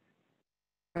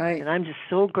 Right. And I'm just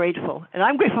so grateful. And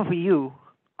I'm grateful for you,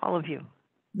 all of you.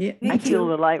 Yeah, I feel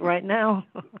the light right now.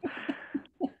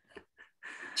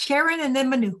 Sharon and then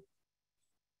Manu.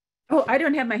 Oh, I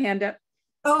don't have my hand up.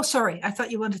 Oh, sorry. I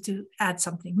thought you wanted to add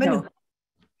something. Manu. No.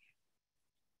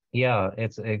 Yeah,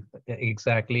 it's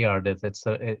exactly,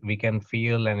 Ardith. We can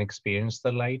feel and experience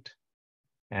the light.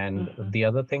 And the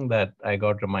other thing that I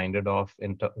got reminded of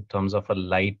in terms of a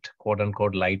light, quote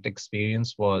unquote, light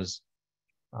experience was,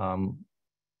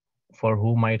 for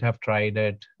who might have tried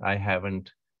it, I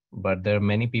haven't, but there are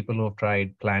many people who have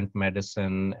tried plant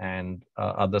medicine and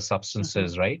other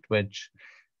substances, right? Which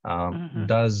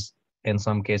does, in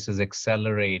some cases,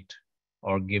 accelerate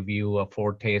or give you a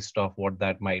foretaste of what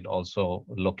that might also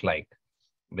look like,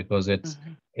 because it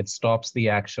stops the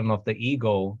action of the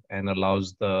ego and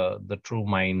allows the true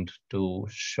mind to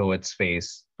show its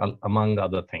face, among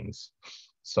other things.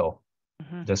 So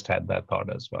just had that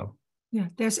thought as well. Yeah,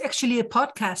 there's actually a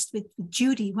podcast with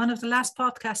Judy, one of the last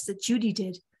podcasts that Judy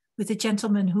did with a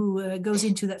gentleman who goes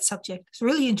into that subject. It's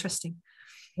really interesting.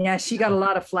 Yeah, she got a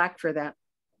lot of flack for that.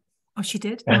 Oh, she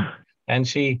did? And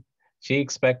she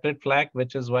expected flack,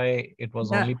 which is why it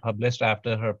was only published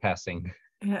after her passing.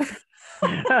 Yeah.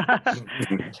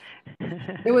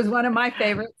 It was one of my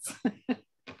favorites. It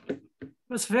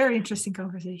was a very interesting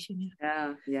conversation.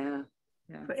 Yeah.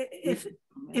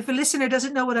 If a listener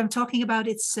doesn't know what I'm talking about,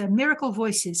 it's Miracle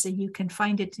Voices, and you can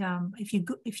find it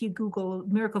if you Google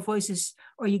Miracle Voices,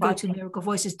 or you go to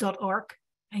miraclevoices.org,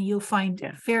 and you'll find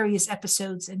various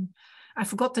episodes. And I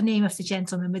forgot the name of the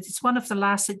gentleman, but it's one of the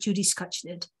last that Judy Scutch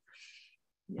did.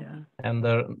 Yeah. And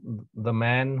the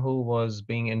man who was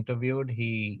being interviewed,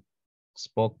 he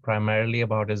spoke primarily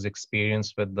about his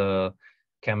experience with the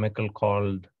chemical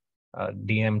called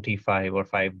DMT5 or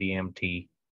 5-DMT.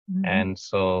 And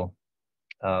so,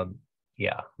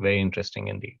 very interesting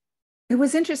indeed. It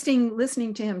was interesting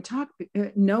listening to him talk,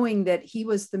 knowing that he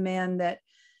was the man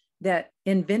that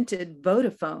invented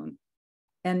Vodafone,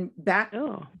 and back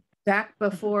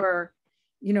before,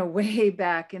 way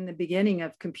back in the beginning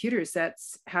of computers,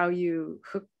 that's how you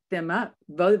hook them up.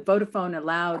 Vodafone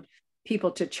allowed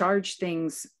people to charge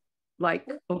things like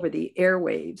over the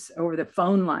airwaves, over the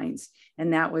phone lines,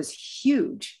 and that was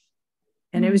huge.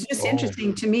 And it was just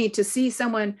interesting to me to see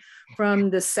someone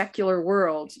from the secular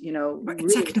world,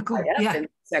 really technical, in the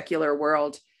secular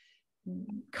world,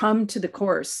 come to the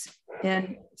course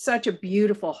in such a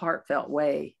beautiful, heartfelt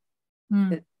way.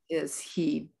 As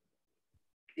he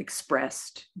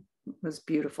expressed, it was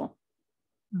beautiful.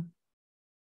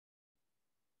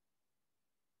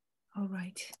 All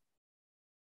right.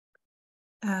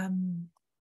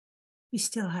 We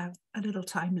still have a little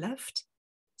time left,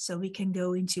 so we can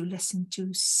go into lesson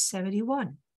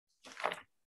 271.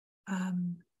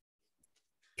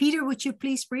 Peter, would you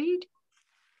please read?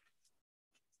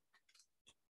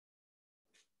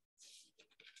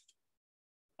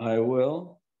 I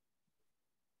will.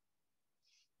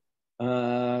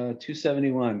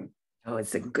 271. Oh,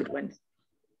 it's a good one.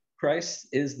 Christ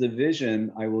is the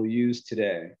vision I will use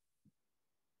today.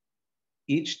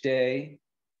 Each day,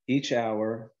 each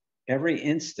hour, every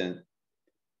instant,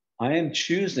 I am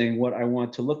choosing what I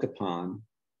want to look upon,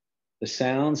 the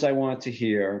sounds I want to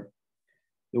hear,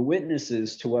 the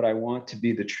witnesses to what I want to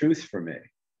be the truth for me.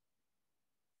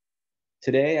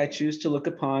 Today, I choose to look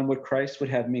upon what Christ would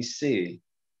have me see,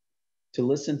 to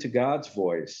listen to God's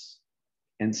voice,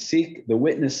 and seek the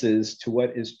witnesses to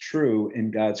what is true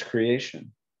in God's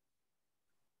creation.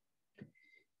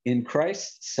 In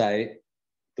Christ's sight,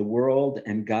 the world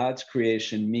and God's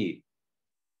creation meet.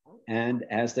 And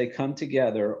as they come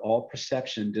together, all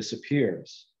perception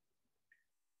disappears.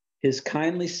 His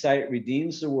kindly sight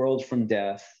redeems the world from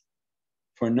death,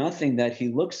 for nothing that he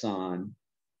looks on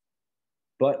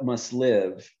but must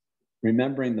live,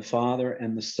 remembering the Father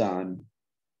and the Son,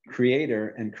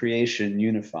 Creator and creation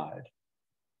unified.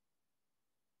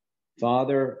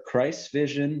 Father, Christ's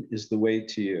vision is the way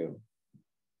to you.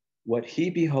 What he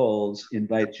beholds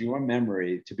invites your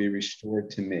memory to be restored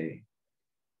to me.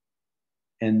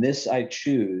 And this I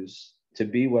choose to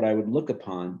be what I would look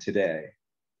upon today.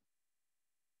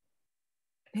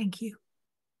 Thank you.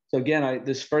 So again,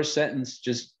 this first sentence,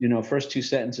 just, first two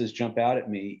sentences jump out at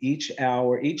me. Each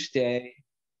hour, each day,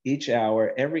 each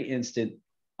hour, every instant,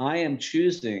 I am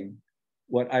choosing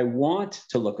what I want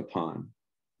to look upon,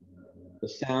 the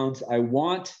sounds I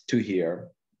want to hear,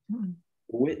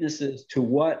 witnesses to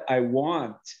what I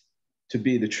want to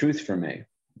be the truth for me.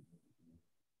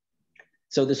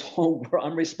 So this whole world,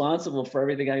 I'm responsible for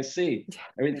everything I see,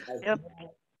 everything I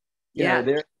Yep.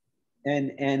 know, there,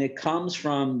 and it comes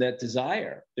from that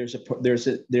desire. There's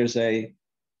a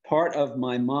part of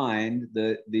my mind,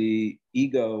 the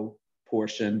ego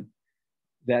portion,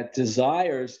 that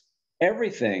desires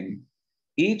everything,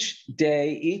 each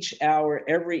day, each hour,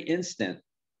 every instant,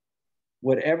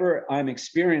 whatever I'm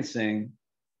experiencing,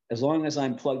 as long as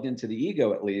I'm plugged into the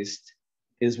ego, at least,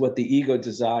 is what the ego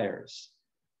desires.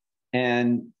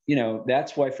 And,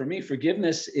 that's why for me,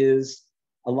 forgiveness is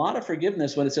a lot of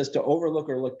forgiveness. When it says to overlook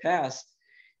or look past,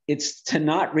 it's to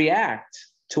not react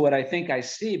to what I think I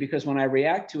see, because when I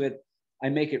react to it, I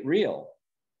make it real.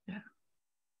 Yeah.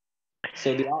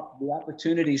 So the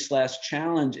opportunity /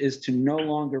 challenge is to no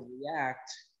longer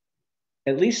react,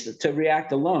 at least to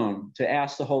react alone, to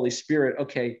ask the Holy Spirit,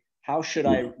 okay, how should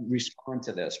I respond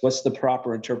to this? What's the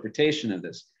proper interpretation of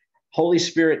this? Holy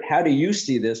Spirit, how do you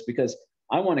see this? Because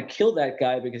I want to kill that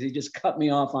guy because he just cut me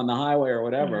off on the highway or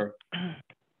whatever.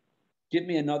 Give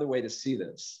me another way to see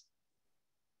this.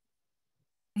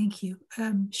 Thank you.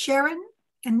 Sharon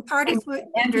and Ardith,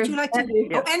 Andrew, would you like to? Andrew.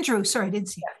 Oh, Andrew, sorry, I didn't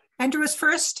see. Yeah. Andrew was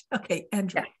first. Okay,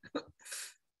 Andrew. Yeah.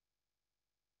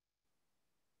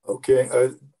 Okay,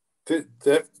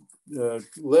 that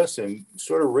lesson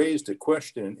sort of raised a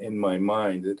question in my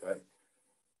mind that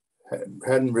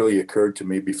hadn't really occurred to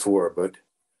me before, but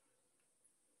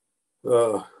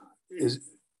is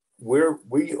where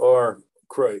we are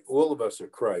Christ, all of us are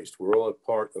Christ. We're all a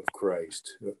part of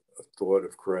Christ, a thought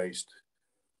of Christ.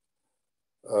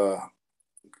 Who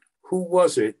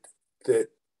was it that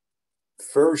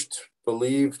first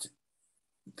believed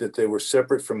that they were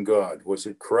separate from God? Was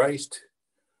it Christ?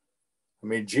 I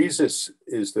mean, Jesus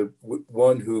is the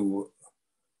one who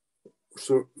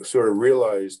sort of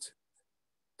realized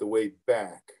the way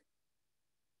back,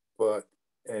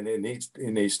 and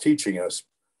he's teaching us.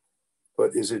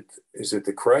 But is it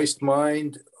the Christ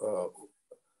mind,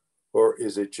 or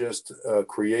is it just a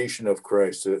creation of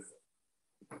Christ?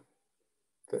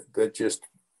 That just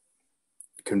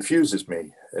confuses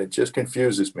me. It just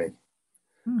confuses me.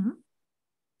 Mm-hmm.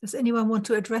 Does anyone want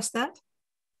to address that?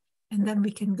 And then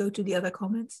we can go to the other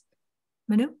comments.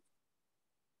 Manu?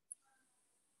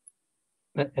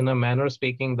 In a manner of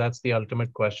speaking, that's the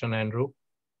ultimate question, Andrew,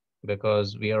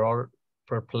 because we are all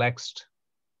perplexed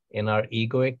in our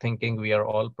egoic thinking. We are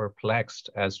all perplexed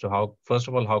as to how, first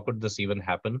of all, how could this even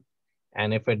happen?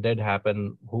 And if it did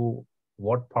happen,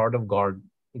 what part of God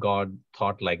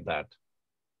thought like that?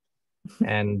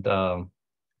 And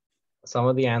some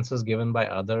of the answers given by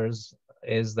others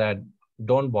is that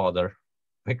don't bother,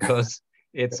 because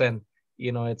it's an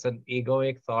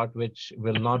egoic thought which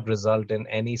will not result in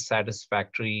any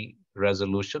satisfactory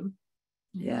resolution.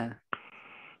 Yeah.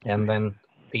 And then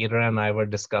Peter and I were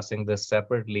discussing this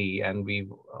separately, and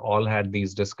we've all had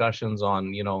these discussions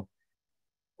on,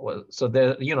 so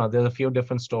there's a few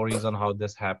different stories on how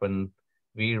this happened.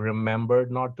 We remembered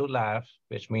not to laugh,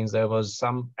 which means there was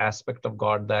some aspect of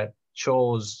God that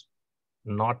chose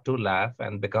not to laugh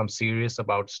and become serious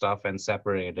about stuff and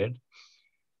separated.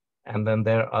 And then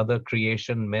there are other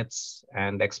creation myths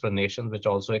and explanations which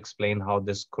also explain how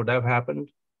this could have happened.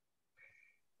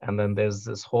 And then there's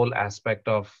this whole aspect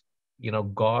of,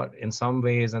 God, in some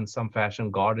ways, in some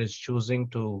fashion, God is choosing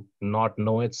to not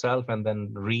know itself and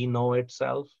then re-know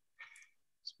itself.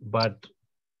 But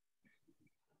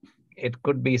it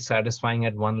could be satisfying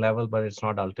at one level, but it's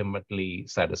not ultimately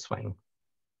satisfying.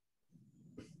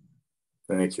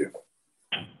 Thank you.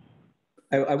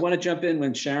 I want to jump in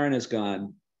when Sharon is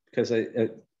gone, because go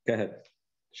ahead,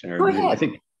 Sharon. Go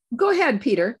ahead. Go ahead,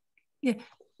 Peter. Yeah.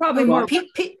 Probably more.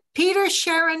 Peter,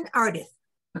 Sharon, Ardith.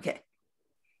 Okay.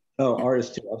 Oh,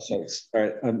 artist too. I'm sorry. All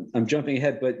right, I'm jumping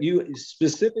ahead, but you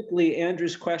specifically,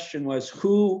 Andrew's question was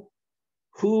who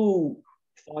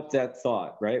thought that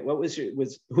thought, right? What was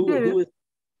who was?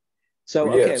 So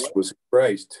okay, yes, was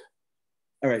Christ.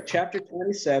 All right, chapter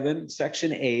 27,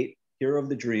 section 8, Hero of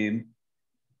the Dream,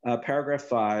 paragraph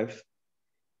 5.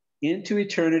 Into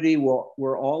eternity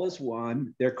where all is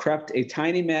one, there crept a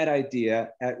tiny mad idea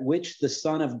at which the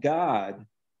Son of God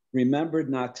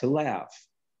remembered not to laugh.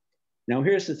 Now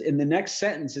here's in the next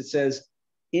sentence, it says,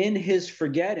 in his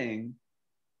forgetting,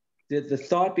 did the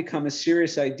thought become a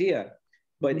serious idea?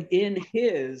 But in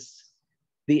his,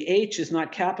 the H is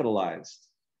not capitalized.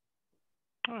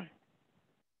 I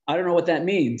don't know what that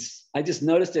means. I just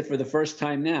noticed it for the first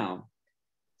time now.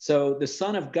 So the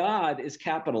Son of God is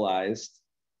capitalized.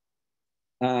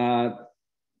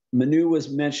 Manu was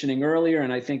mentioning earlier,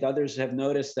 and I think others have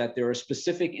noticed that there are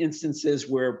specific instances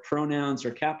where pronouns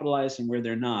are capitalized and where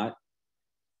they're not.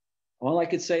 All I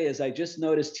could say is I just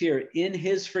noticed here, in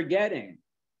his forgetting,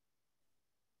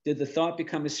 did the thought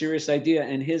become a serious idea,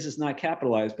 and his is not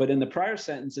capitalized. But in the prior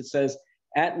sentence, it says,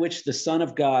 at which the Son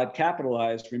of God,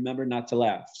 capitalized, remember not to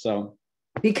laugh. So,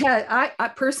 because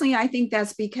I personally, I think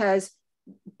that's because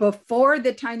before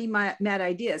the tiny mad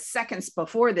idea, seconds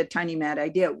before the tiny mad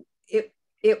idea,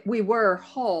 we were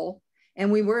whole,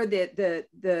 and we were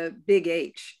the big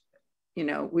H. You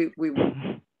know, we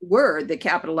were the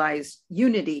capitalized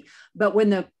unity. But when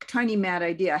the tiny mad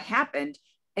idea happened,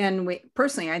 and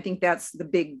personally, I think that's the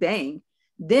Big Bang,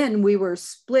 then we were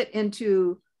split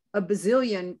into a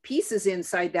bazillion pieces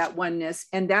inside that oneness,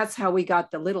 and that's how we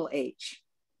got the little H.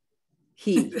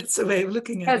 He. That's the way of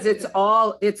looking at it. Because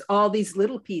it's all these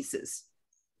little pieces.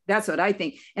 That's what I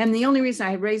think. And the only reason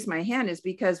I raised my hand is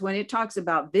because when it talks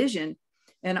about vision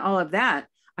and all of that,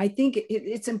 I think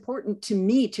it's important to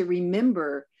me to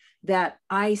remember that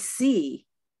I see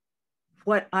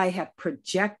what I have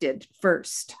projected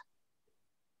first.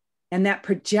 And that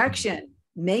projection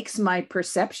makes my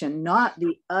perception, not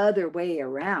the other way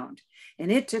around.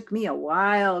 And it took me a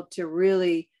while to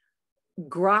really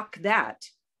grok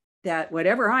that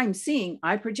whatever I'm seeing,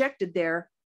 I projected there,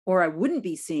 or I wouldn't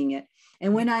be seeing it.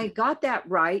 And when I got that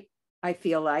right, I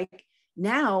feel like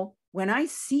now when I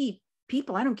see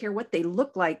people, I don't care what they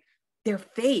look like, their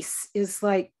face is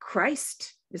like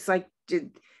Christ. It's like,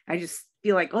 I just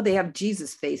feel like, oh, they have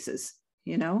Jesus faces,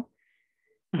 you know?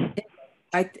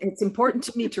 It's important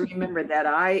to me to remember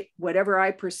that whatever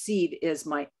I perceive is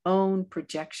my own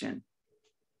projection.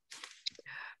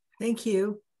 Thank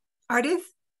you. Ardith?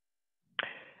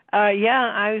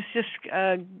 Yeah, I was just,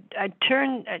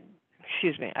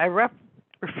 I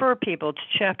refer people to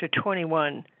chapter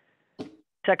 21,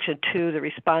 section 2, the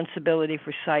responsibility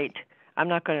for sight.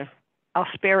 I'll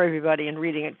spare everybody in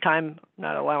reading it, time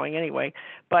not allowing anyway,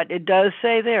 but it does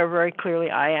say there very clearly,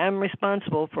 I am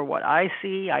responsible for what I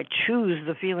see, I choose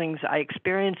the feelings I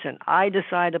experience, and I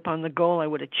decide upon the goal I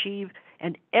would achieve,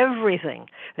 and everything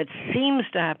that seems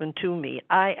to happen to me,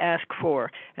 I ask for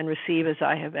and receive as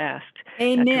I have asked.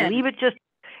 Amen. Now, to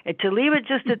leave it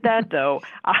just at that, though,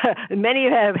 many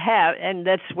have, and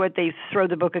that's what they throw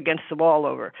the book against the wall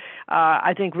over.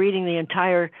 I think reading the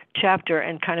entire chapter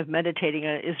and kind of meditating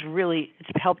on it it's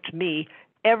helped me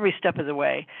every step of the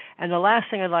way. And the last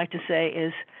thing I'd like to say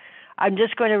is I'm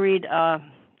just going to read a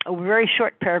very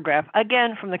short paragraph,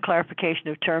 again, from the clarification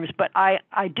of terms, but I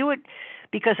do it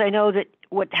because I know that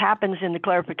what happens in the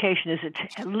clarification is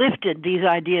it's lifted these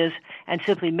ideas and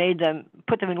simply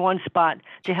put them in one spot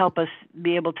to help us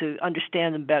be able to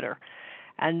understand them better.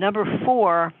 And number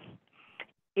 4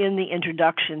 in the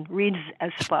introduction reads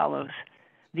as follows.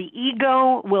 The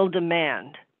ego will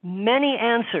demand many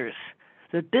answers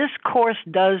that this course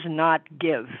does not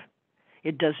give.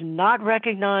 It does not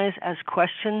recognize as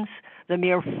questions the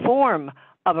mere form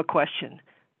of a question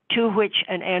to which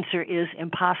an answer is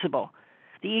impossible.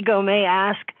 The ego may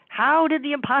ask, how did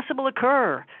the impossible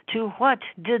occur? To what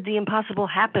did the impossible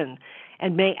happen?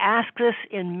 And may ask this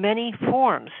in many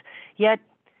forms. Yet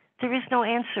there is no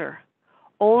answer,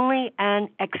 only an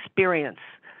experience.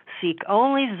 Seek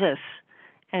only this,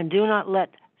 and do not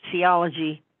let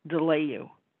theology delay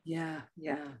you. Yeah.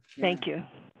 Thank you.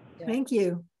 Yeah. Thank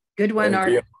you. Good one,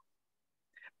 Art.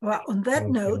 Well, on that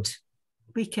note,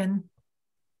 we can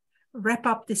wrap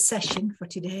up this session for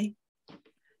today.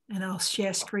 And I'll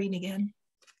share screen again.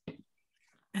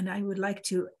 And I would like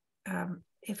to,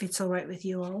 if it's all right with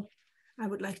you all, I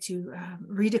would like to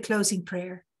read a closing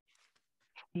prayer.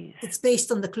 Yes. It's based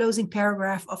on the closing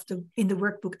paragraph in the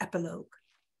workbook epilogue.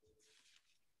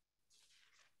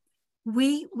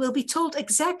 We will be told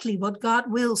exactly what God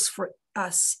wills for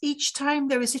us each time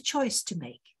there is a choice to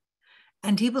make.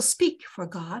 and he will speak for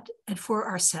God and for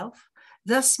ourselves,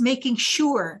 thus making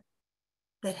sure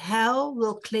that hell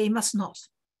will claim us not,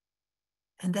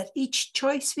 and that each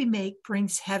choice we make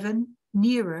brings heaven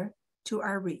nearer to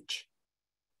our reach.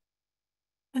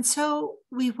 And so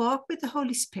we walk with the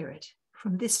Holy Spirit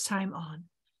from this time on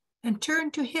and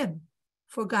turn to him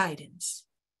for guidance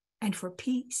and for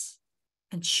peace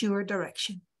and sure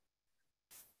direction.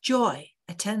 Joy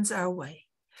attends our way,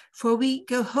 for we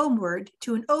go homeward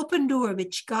to an open door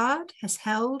which God has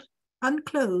held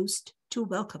unclosed to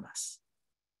welcome us.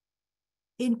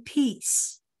 In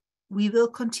peace, we will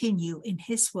continue in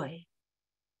his way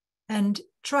and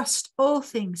trust all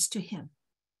things to him.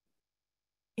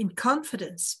 In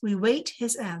confidence, we wait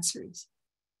his answers,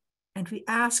 and we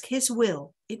ask his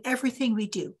will in everything we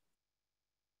do.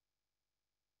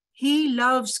 He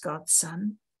loves God's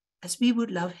Son as we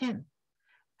would love him,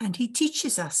 and he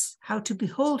teaches us how to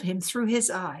behold him through his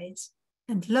eyes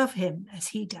and love him as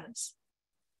he does.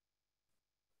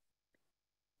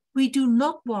 We do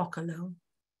not walk alone.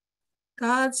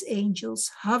 God's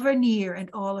angels hover near and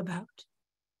all about.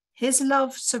 His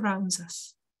love surrounds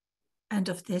us, and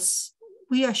of this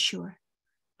we are sure,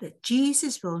 that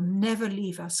Jesus will never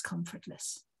leave us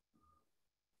comfortless.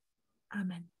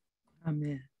 Amen.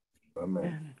 Amen.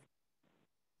 Amen.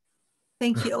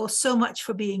 Thank you all so much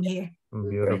for being here.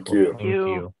 Beautiful. Thank you. Thank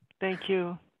you. Thank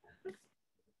you.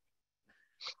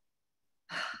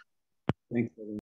 Thanks,